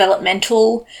a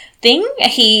developmental thing.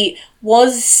 He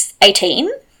was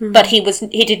 18, but he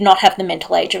did not have the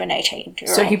mental age of an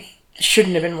 18-year-old. So he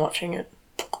shouldn't have been watching it.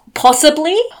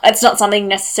 Possibly. It's not something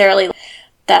necessarily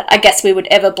that I guess we would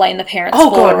ever blame the parents Oh,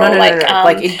 for. God, or no.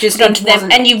 Like, it just... put onto it them.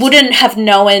 wasn't- And you wouldn't have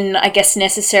known, I guess,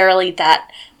 necessarily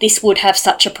that this would have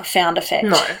such a profound effect.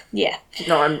 No. Yeah.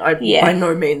 No, I Yeah. by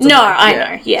no means... No, I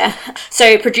know, yeah.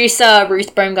 So producer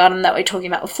Ruth Baumgarten that we were talking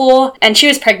about before, and she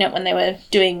was pregnant when they were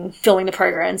filming the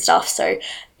program and stuff, so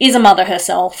is a mother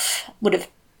herself, would have,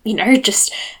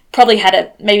 just probably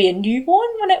had maybe a newborn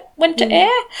when it went to air.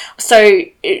 So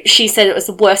she said it was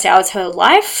the worst hours of her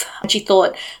life. She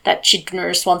thought that she'd been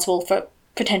responsible for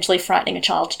potentially frightening a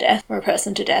child to death or a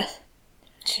person to death.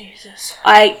 Jesus.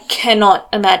 I cannot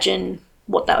imagine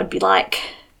what that would be like.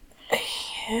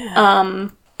 Yeah.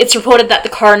 It's reported that the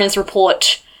coroner's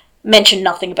report mentioned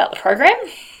nothing about the program.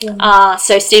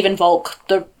 So Stephen Volk,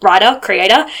 the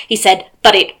creator, he said,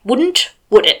 "But it wouldn't,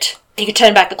 would it? If you could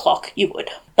turn back the clock, you would."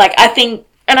 Like, I think,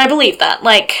 and I believe that.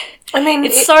 Like, I mean...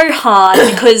 it's so hard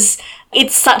because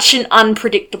it's such an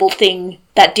unpredictable thing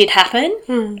that did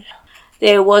happen.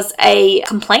 There was a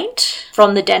complaint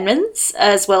from the Denhams,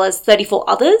 as well as 34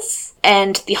 others,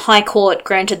 and the High Court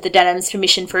granted the Denhams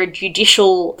permission for a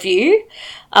judicial review,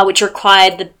 which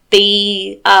required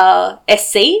the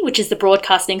BSC, which is the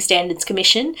Broadcasting Standards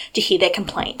Commission, to hear their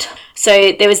complaint.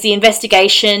 So there was the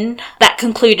investigation that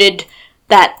concluded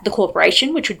that the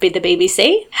corporation, which would be the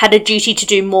BBC, had a duty to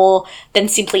do more than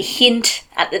simply hint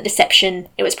at the deception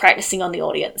it was practicing on the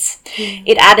audience.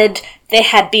 It added there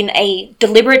had been a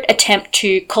deliberate attempt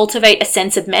to cultivate a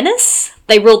sense of menace.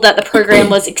 They ruled that the program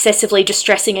was excessively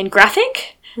distressing and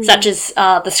graphic, such as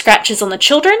the scratches on the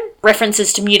children,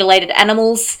 references to mutilated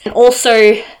animals, and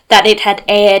also that it had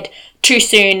aired too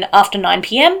soon after 9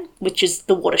 p.m, which is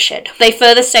the watershed. They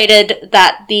further stated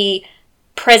that the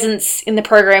presence in the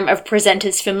program of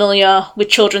presenters familiar with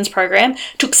children's program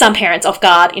took some parents off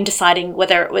guard in deciding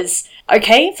whether it was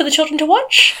okay for the children to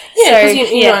watch. Yeah, because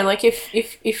you know, like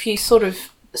if you sort of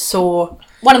saw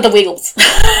one of the Wiggles.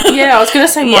 Yeah, I was going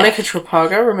to say Monica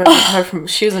Tripago. Remember her from...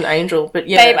 She was an angel, but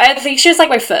yeah. Babe, I think she was like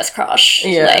my first crush.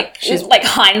 Yeah. Like, she's like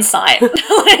hindsight.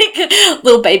 Like,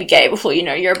 little baby gay before you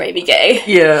know you're a baby gay.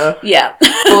 Yeah. Yeah.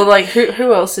 Or like,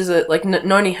 who else is it? Like,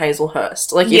 Noni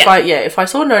Hazelhurst. Like, if I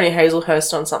saw Noni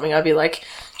Hazelhurst on something, I'd be like,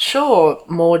 sure,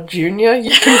 Maud Jr.,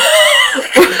 you can...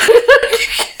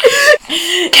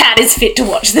 Cat is fit to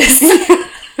watch this.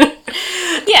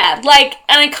 Yeah, like,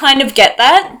 and I kind of get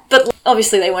that, but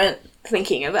obviously they weren't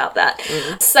thinking about that.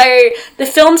 So the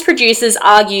film's producers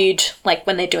argued, like,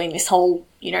 when they're doing this whole,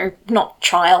 you know, not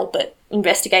trial, but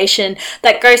investigation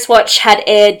that Ghostwatch had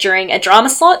aired during a drama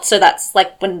slot, so that's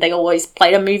like when they always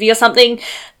played a movie or something,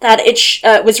 that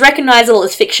it was recognisable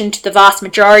as fiction to the vast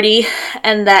majority,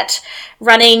 and that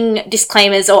running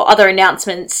disclaimers or other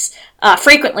announcements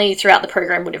frequently throughout the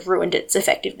program would have ruined its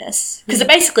effectiveness. Because it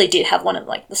basically did have one of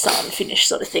like the start and finish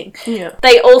sort of thing. Yeah.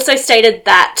 They also stated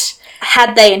that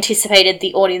had they anticipated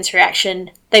the audience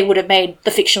reaction, they would have made the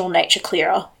fictional nature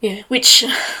clearer. Yeah. Which,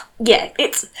 yeah,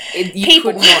 You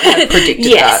could not have predicted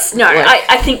yes, that. no, Like,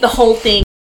 I think the whole thing,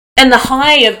 and the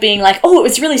high of being like, oh, it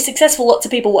was really successful, lots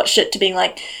of people watched it, to being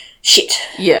like, shit.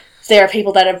 yeah. There are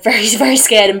people that are very, very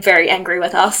scared and very angry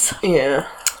with us. Yeah.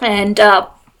 And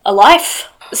a life.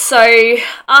 So,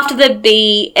 after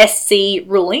the BSC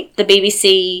ruling, the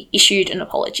BBC issued an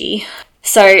apology.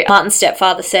 So, Martin's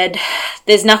stepfather said,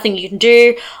 there's nothing you can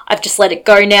do, I've just let it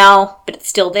go now, but it's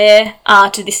still there.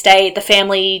 To this day, the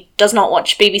family does not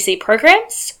watch BBC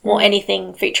programs or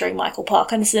anything featuring Michael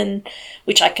Parkinson,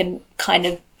 which I can kind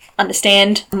of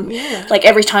understand. Yeah. Like,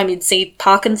 every time you'd see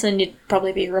Parkinson, you'd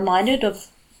probably be reminded of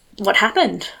what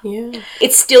happened. Yeah.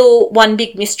 It's still one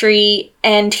big mystery,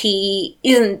 and he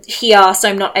isn't here, so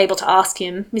I'm not able to ask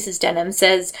him. Mrs. Denham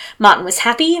says Martin was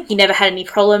happy, he never had any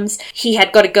problems, he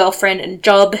had got a girlfriend and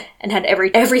job, and had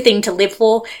everything to live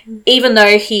for. Even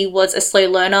though he was a slow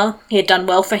learner, he had done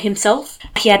well for himself.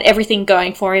 He had everything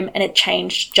going for him, and it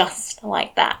changed just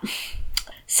like that.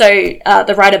 So,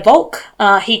 the writer Volk,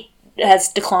 he has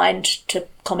declined to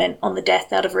comment on the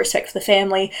death out of respect for the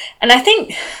family, and I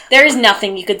think there is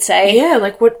nothing you could say. Yeah,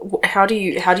 like how do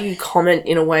you comment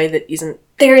in a way that isn't...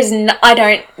 There is I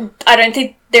don't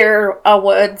think there are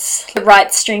words, the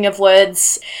right string of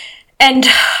words. And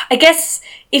I guess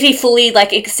if he fully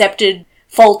like accepted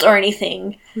fault or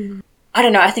anything, I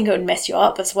don't know, I think it would mess you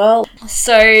up as well.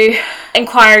 So,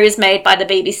 inquiry was made by the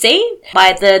BBC,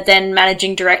 by the then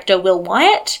managing director Will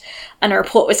Wyatt, and a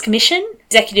report was commissioned.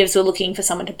 Executives were looking for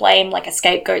someone to blame, like a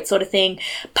scapegoat sort of thing.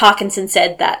 Parkinson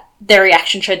said that their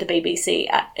reaction showed the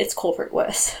BBC at its corporate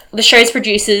worst. The show's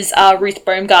producers are Ruth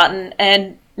Baumgarten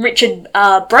and Richard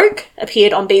Broke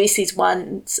appeared on BBC's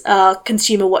One's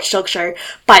consumer watchdog show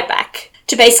Bite Back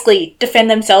to basically defend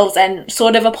themselves and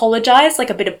sort of apologise, like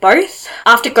a bit of both.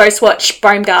 After Ghostwatch,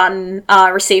 Baumgarten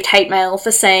received hate mail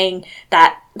for saying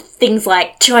that things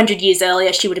like 200 years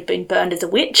earlier she would have been burned as a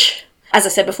witch. As I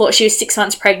said before, she was 6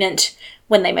 months pregnant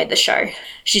when they made the show.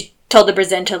 She told the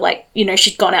presenter, like, you know,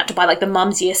 she'd gone out to buy, like, the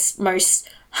mumsiest, most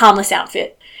harmless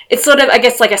outfit. It's sort of, I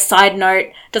guess, like a side note,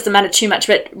 doesn't matter too much,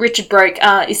 but Richard Broke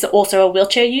is also a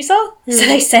wheelchair user. So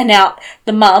they sent out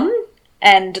the mum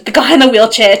and the guy in the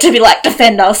wheelchair to be like,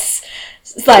 defend us.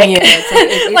 It's like, Yeah,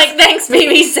 it's like, thanks,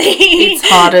 BBC. It's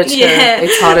harder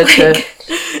to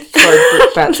throw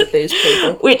brickbats at these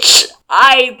people. Which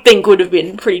I think would have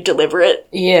been pretty deliberate.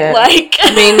 Yeah. Like,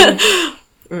 I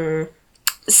mean...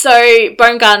 So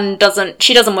Baumgarten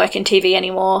doesn't work in TV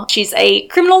anymore. She's a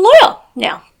criminal lawyer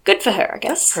now. Good for her, I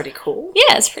guess. Pretty cool.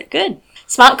 Yeah, it's pretty good.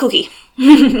 Smart cookie.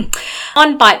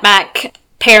 On Bite Back,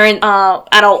 parents,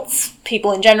 adults,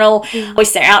 people in general,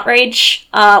 voiced their outrage.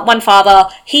 One father,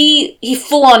 he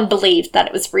full on believed that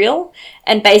it was real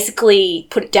and basically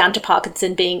put it down to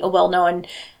Parkinson being a well-known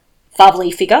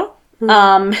fatherly figure.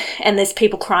 And there's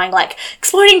people crying like,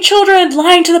 exploiting children,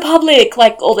 lying to the public,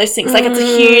 like all those things. Like, it's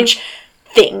a huge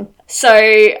thing. So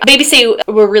BBC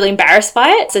were really embarrassed by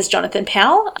it, says Jonathan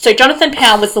Powell. So Jonathan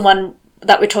Powell was the one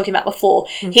that we were talking about before.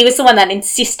 He was the one that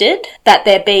insisted that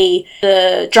there be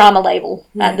the drama label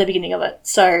at the beginning of it.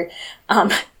 So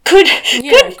good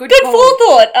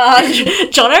forethought,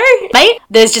 Jono, mate.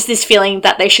 There's just this feeling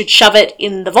that they should shove it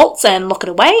in the vaults and lock it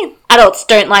away. Adults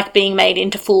don't like being made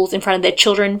into fools in front of their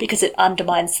children because it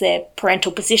undermines their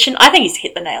parental position. I think he's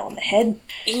hit the nail on the head.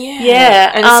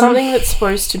 Yeah. And something that's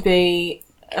supposed to be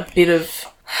a bit of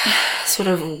sort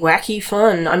of wacky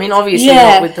fun. I mean, obviously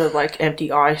not with the, like,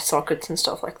 empty eye sockets and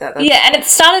stuff like that. Yeah, and it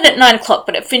started at 9 o'clock,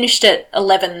 but it finished at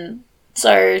 11,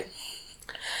 so...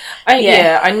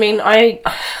 I mean, I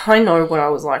know what I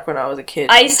was like when I was a kid.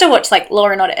 I used to watch, like, Law &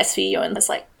 Order SVU and there's,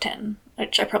 like, 10,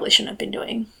 which I probably shouldn't have been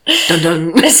doing. Dun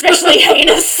dun. Especially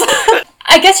heinous.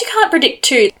 I guess you can't predict,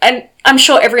 too. I'm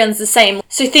sure everyone's the same.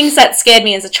 So things that scared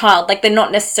me as a child, like, they're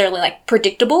not necessarily, like,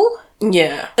 predictable.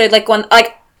 Yeah. So, like,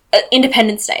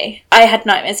 Independence Day. I had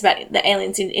nightmares about the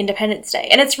aliens in Independence Day.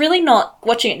 And it's really not,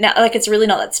 watching it now, like, it's really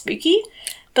not that spooky.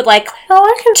 But, like,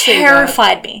 I can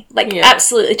terrified me. Like,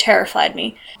 absolutely terrified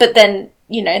me. But then,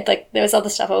 you know, like, there was other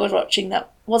stuff I was watching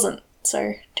that wasn't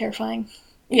so terrifying.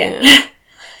 Yeah.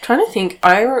 Trying to think,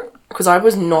 because I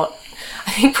was not,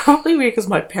 I think probably because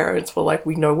my parents were like,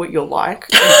 we know what you're like.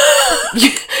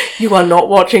 you are not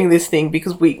watching this thing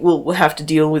because we'll have to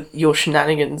deal with your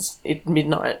shenanigans at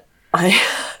midnight.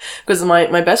 Because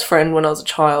my best friend when I was a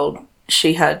child,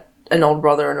 she had an older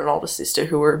brother and an older sister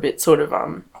who were a bit sort of,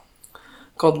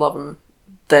 God love them,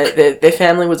 their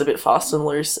family was a bit fast and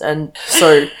loose, and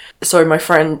so my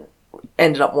friend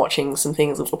ended up watching some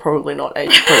things that were probably not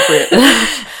age appropriate.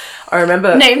 I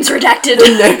remember Names redacted.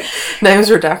 names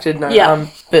redacted. No, Yeah.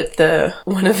 but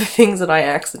one of the things that I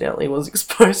accidentally was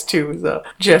exposed to was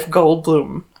Jeff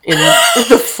Goldblum in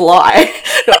The Fly.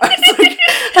 No,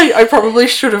 I probably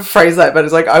should have phrased that, but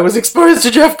it's like I was exposed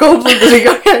to Jeff Goldblum at a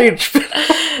young age.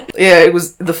 Yeah, it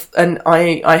was and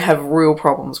I have real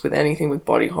problems with anything with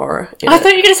body horror. I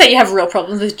thought you were going to say you have real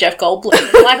problems with Jeff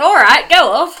Goldblum. Like, alright,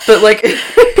 go off. But like,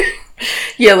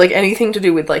 yeah, like anything to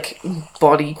do with like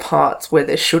body parts where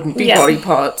there shouldn't be Yeah. body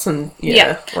parts, and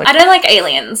Yeah. like, I don't like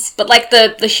aliens, but like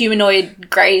the humanoid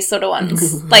grey sort of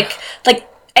ones. like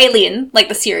Alien, like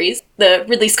the series, the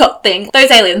Ridley Scott thing.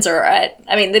 Those aliens are alright.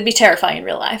 I mean, they'd be terrifying in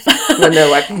real life. when they're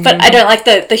like, But I don't like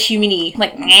the humany,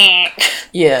 like,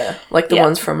 yeah, like the Yeah.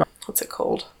 ones from what's it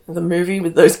called? The movie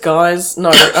with those guys?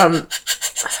 No,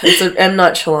 it's an M.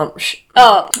 Night Shyamalan.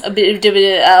 oh, a bit,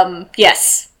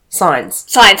 yes. Signs.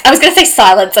 Science. I was going to say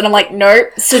silence, and I'm like, no.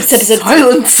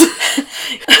 Silence.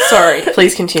 Sorry,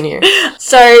 please continue.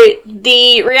 So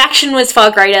the reaction was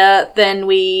far greater than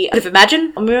we could have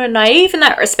imagined. We were naive in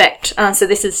that respect. So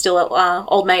this is still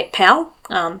old mate Powell.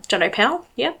 John O'Powell,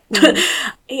 yeah.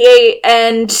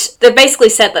 And they basically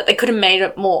said that they couldn't have made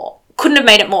it more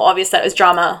obvious that it was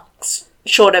drama,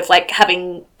 short of like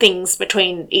having things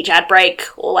between each ad break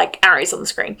or like arrows on the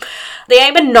screen. The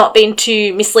aim had not been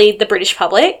to mislead the British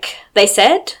public, they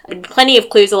said. There had been plenty of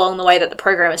clues along the way that the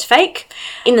program was fake.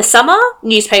 In the summer,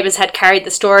 newspapers had carried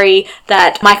the story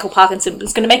that Michael Parkinson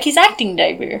was going to make his acting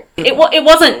debut. It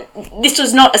wasn't, this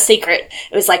was not a secret.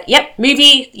 It was like, yep,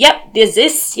 movie, yep, there's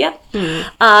this, yep.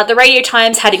 The Radio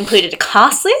Times had included a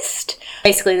cast list.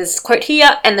 Basically, there's this quote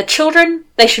here, and the children,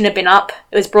 they shouldn't have been up.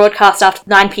 It was broadcast after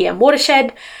 9 p.m.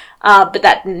 Watershed, but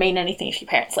that didn't mean anything if your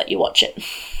parents let you watch it.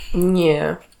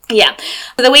 Yeah. Yeah.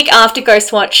 So the week after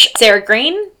Ghostwatch, Sarah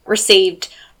Green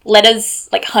received letters,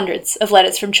 like hundreds of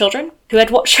letters from children who had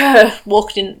watched her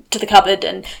walk into the cupboard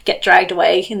and get dragged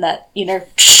away in that,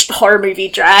 horror movie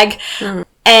drag.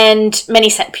 And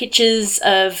many sent pictures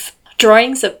of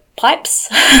drawings of pipes.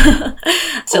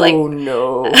 So oh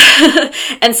no.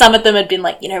 and some of them had been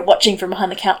like, watching from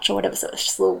behind the couch or whatever, so it's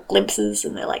just little glimpses,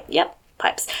 and they're like, yep,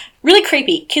 pipes. Really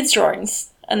creepy. Kids'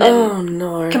 drawings. And then Oh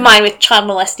no. combined with child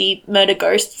molesty, murder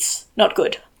ghosts, not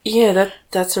good. Yeah,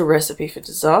 that's a recipe for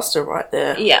disaster right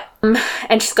there. Yeah.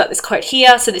 And she's got this quote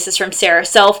here, so this is from Sarah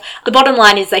herself. The bottom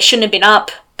line is they shouldn't have been up,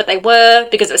 but they were,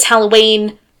 because it was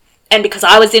Halloween, and because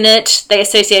I was in it, they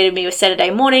associated me with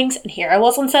Saturday mornings, and here I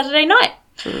was on Saturday night.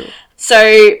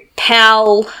 So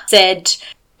Powell said,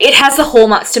 it has the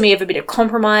hallmarks to me of a bit of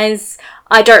compromise.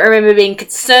 I don't remember being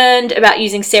concerned about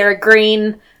using Sarah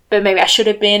Green, but maybe I should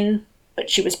have been, but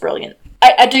she was brilliant.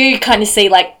 I do kind of see,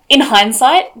 like, in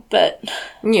hindsight, but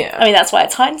Yeah. I mean, that's why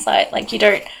it's hindsight. Like, you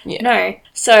don't Yeah. know.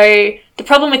 So the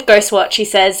problem with Ghostwatch, he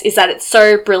says, is that it's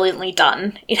so brilliantly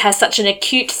done. It has such an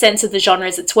acute sense of the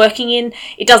genres it's working in.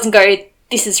 It doesn't go,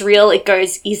 this is real. It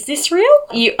goes, is this real?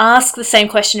 You ask the same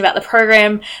question about the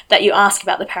program that you ask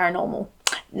about the paranormal.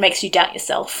 It makes you doubt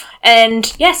yourself.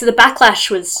 And yeah, so the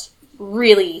backlash was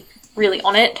really, really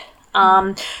on it.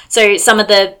 So some of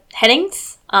the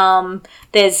headings,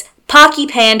 there's Parky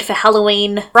panned for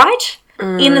Halloween, right?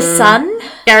 In the Sun,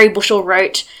 Gary Bushell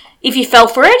wrote, if you fell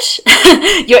for it,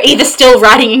 you're either still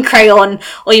writing in crayon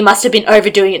or you must have been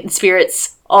overdoing it in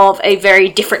spirits of a very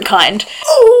different kind.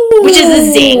 Which is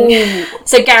a zing.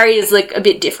 So Gary is like a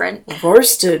bit different.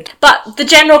 Roasted. But the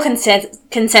general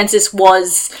consensus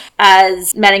was,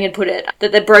 as Manning had put it,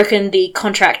 that they'd broken the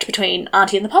contract between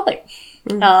Auntie and the public.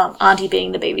 Auntie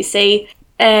being the BBC.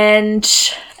 And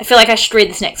I feel like I should read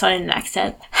this next one in an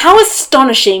accent. How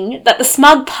astonishing that the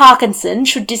smug Parkinson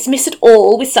should dismiss it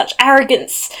all with such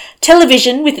arrogance.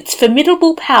 Television, with its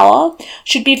formidable power,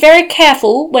 should be very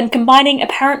careful when combining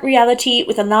apparent reality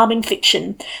with alarming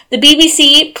fiction. The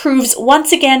BBC proves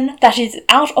once again that it is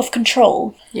out of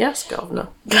control. Yes, Governor.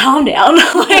 Calm down.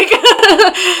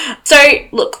 So,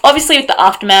 look, obviously with the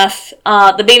aftermath,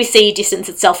 the BBC distanced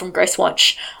itself from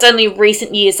Ghostwatch. It's only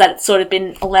recent years that it's sort of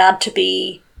been allowed to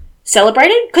be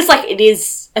celebrated, because, like, it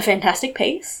is a fantastic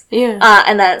piece. Yeah.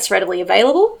 And that it's readily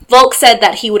available. Volk said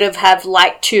that he would have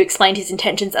liked to explain his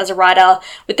intentions as a writer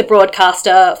with the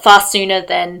broadcaster far sooner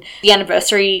than the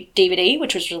anniversary DVD,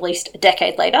 which was released a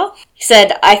decade later. He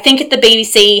said, I think if the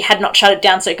BBC had not shut it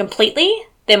down so completely,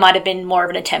 there might have been more of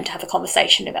an attempt to have a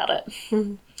conversation about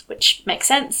it. which makes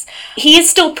sense. He is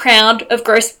still proud of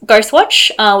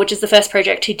Ghostwatch, which is the first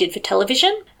project he did for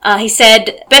television. He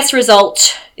said, best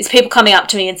result is people coming up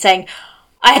to me and saying,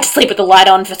 I had to sleep with the light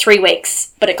on for 3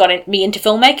 weeks, but it got me into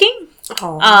filmmaking.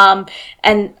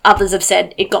 And others have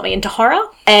said it got me into horror.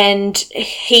 And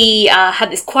he had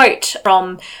this quote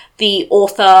from the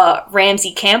author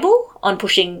Ramsey Campbell on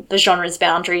pushing the genre's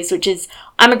boundaries, which is,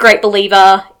 I'm a great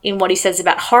believer in what he says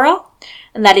about horror,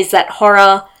 and that is that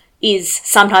horror is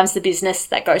sometimes the business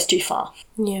that goes too far.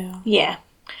 Yeah. Yeah.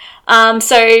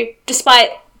 So despite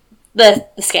the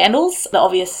scandals, the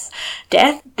obvious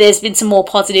death, there's been some more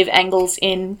positive angles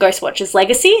in Ghostwatch's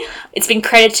legacy. It's been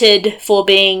credited for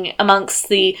being amongst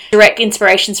the direct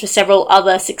inspirations for several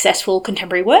other successful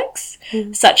contemporary works,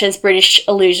 such as British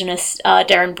illusionist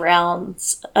Darren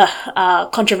Brown's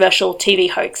controversial TV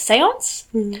hoax Seance.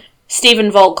 Stephen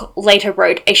Volk later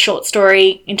wrote a short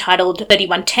story entitled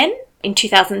 3110 in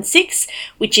 2006,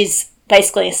 which is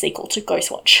basically a sequel to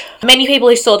Ghostwatch. Many people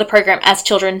who saw the program as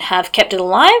children have kept it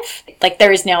alive. Like,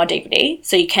 there is now a DVD,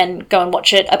 so you can go and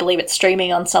watch it. I believe it's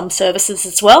streaming on some services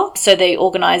as well. So they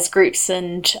organise groups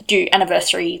and do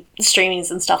anniversary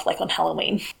streamings and stuff like on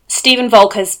Halloween. Stephen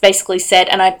Volk has basically said,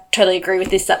 and I totally agree with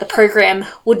this, that the program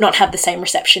would not have the same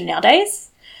reception nowadays.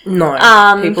 No,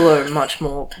 people are much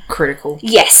more critical.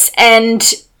 Yes, and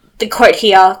the quote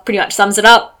here pretty much sums it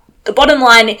up. The bottom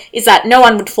line is that no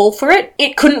one would fall for it.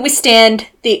 It couldn't withstand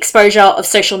the exposure of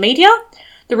social media.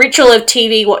 The ritual of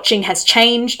TV watching has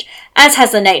changed, as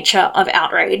has the nature of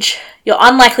outrage. You're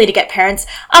unlikely to get parents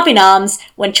up in arms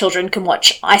when children can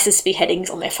watch ISIS beheadings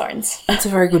on their phones. That's a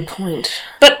very good point.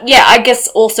 But yeah, I guess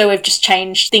also we've just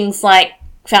changed things like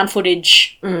found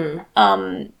footage,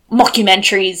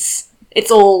 mockumentaries.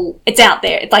 It's out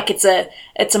there.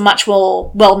 It's a much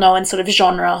more well-known sort of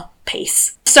genre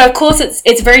piece. So of course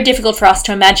it's very difficult for us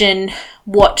to imagine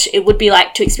what it would be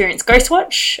like to experience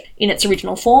Ghostwatch in its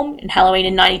original form in Halloween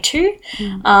in 92,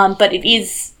 but it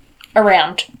is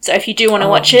around. So if you do want to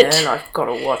watch it, man, I've got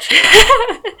to watch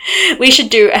it. we should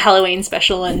do a Halloween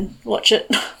special and watch it.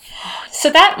 So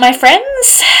that, my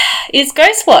friends, is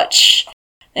Ghostwatch,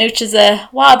 which is a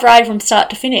wild ride from start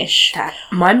to finish.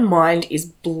 My mind is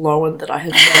blown that I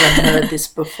have never heard this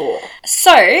before.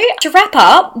 So, to wrap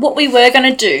up, what we were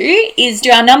going to do is do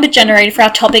our number generator for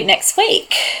our topic next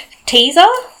week. Teaser,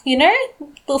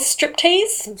 little strip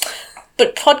tease,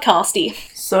 but podcasty.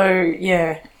 So,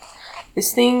 yeah,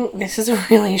 this is a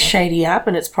really shady app,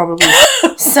 and it's probably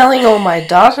selling all my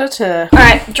data to...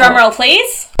 Alright, drum roll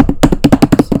please.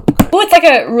 Oh, it's like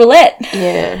a roulette.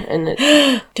 Yeah, and it...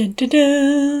 Dun, dun,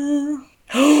 dun.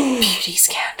 Beauty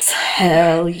scandals.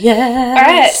 Hell yes.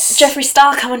 Alright, Jeffree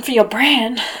Star coming for your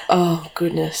brand. Oh,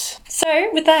 goodness. So,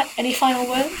 with that, any final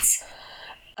words?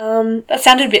 That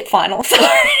sounded a bit final, sorry.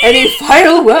 Any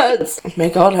final words? May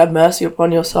God have mercy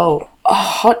upon your soul. Oh,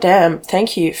 hot damn.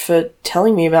 Thank you for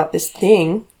telling me about this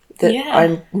thing that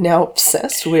I'm now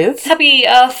obsessed with. Happy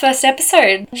first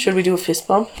episode. Should we do a fist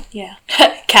bump? Yeah.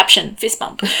 Caption, fist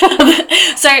bump.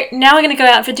 So now we're going to go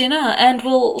out for dinner and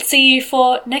we'll see you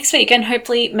for next week and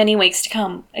hopefully many weeks to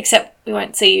come. Except we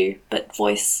won't see you, but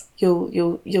voice.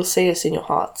 You'll see us in your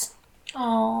hearts.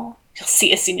 Oh, you'll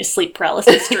see us in your sleep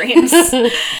paralysis dreams.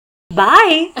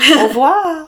 Bye. Au revoir.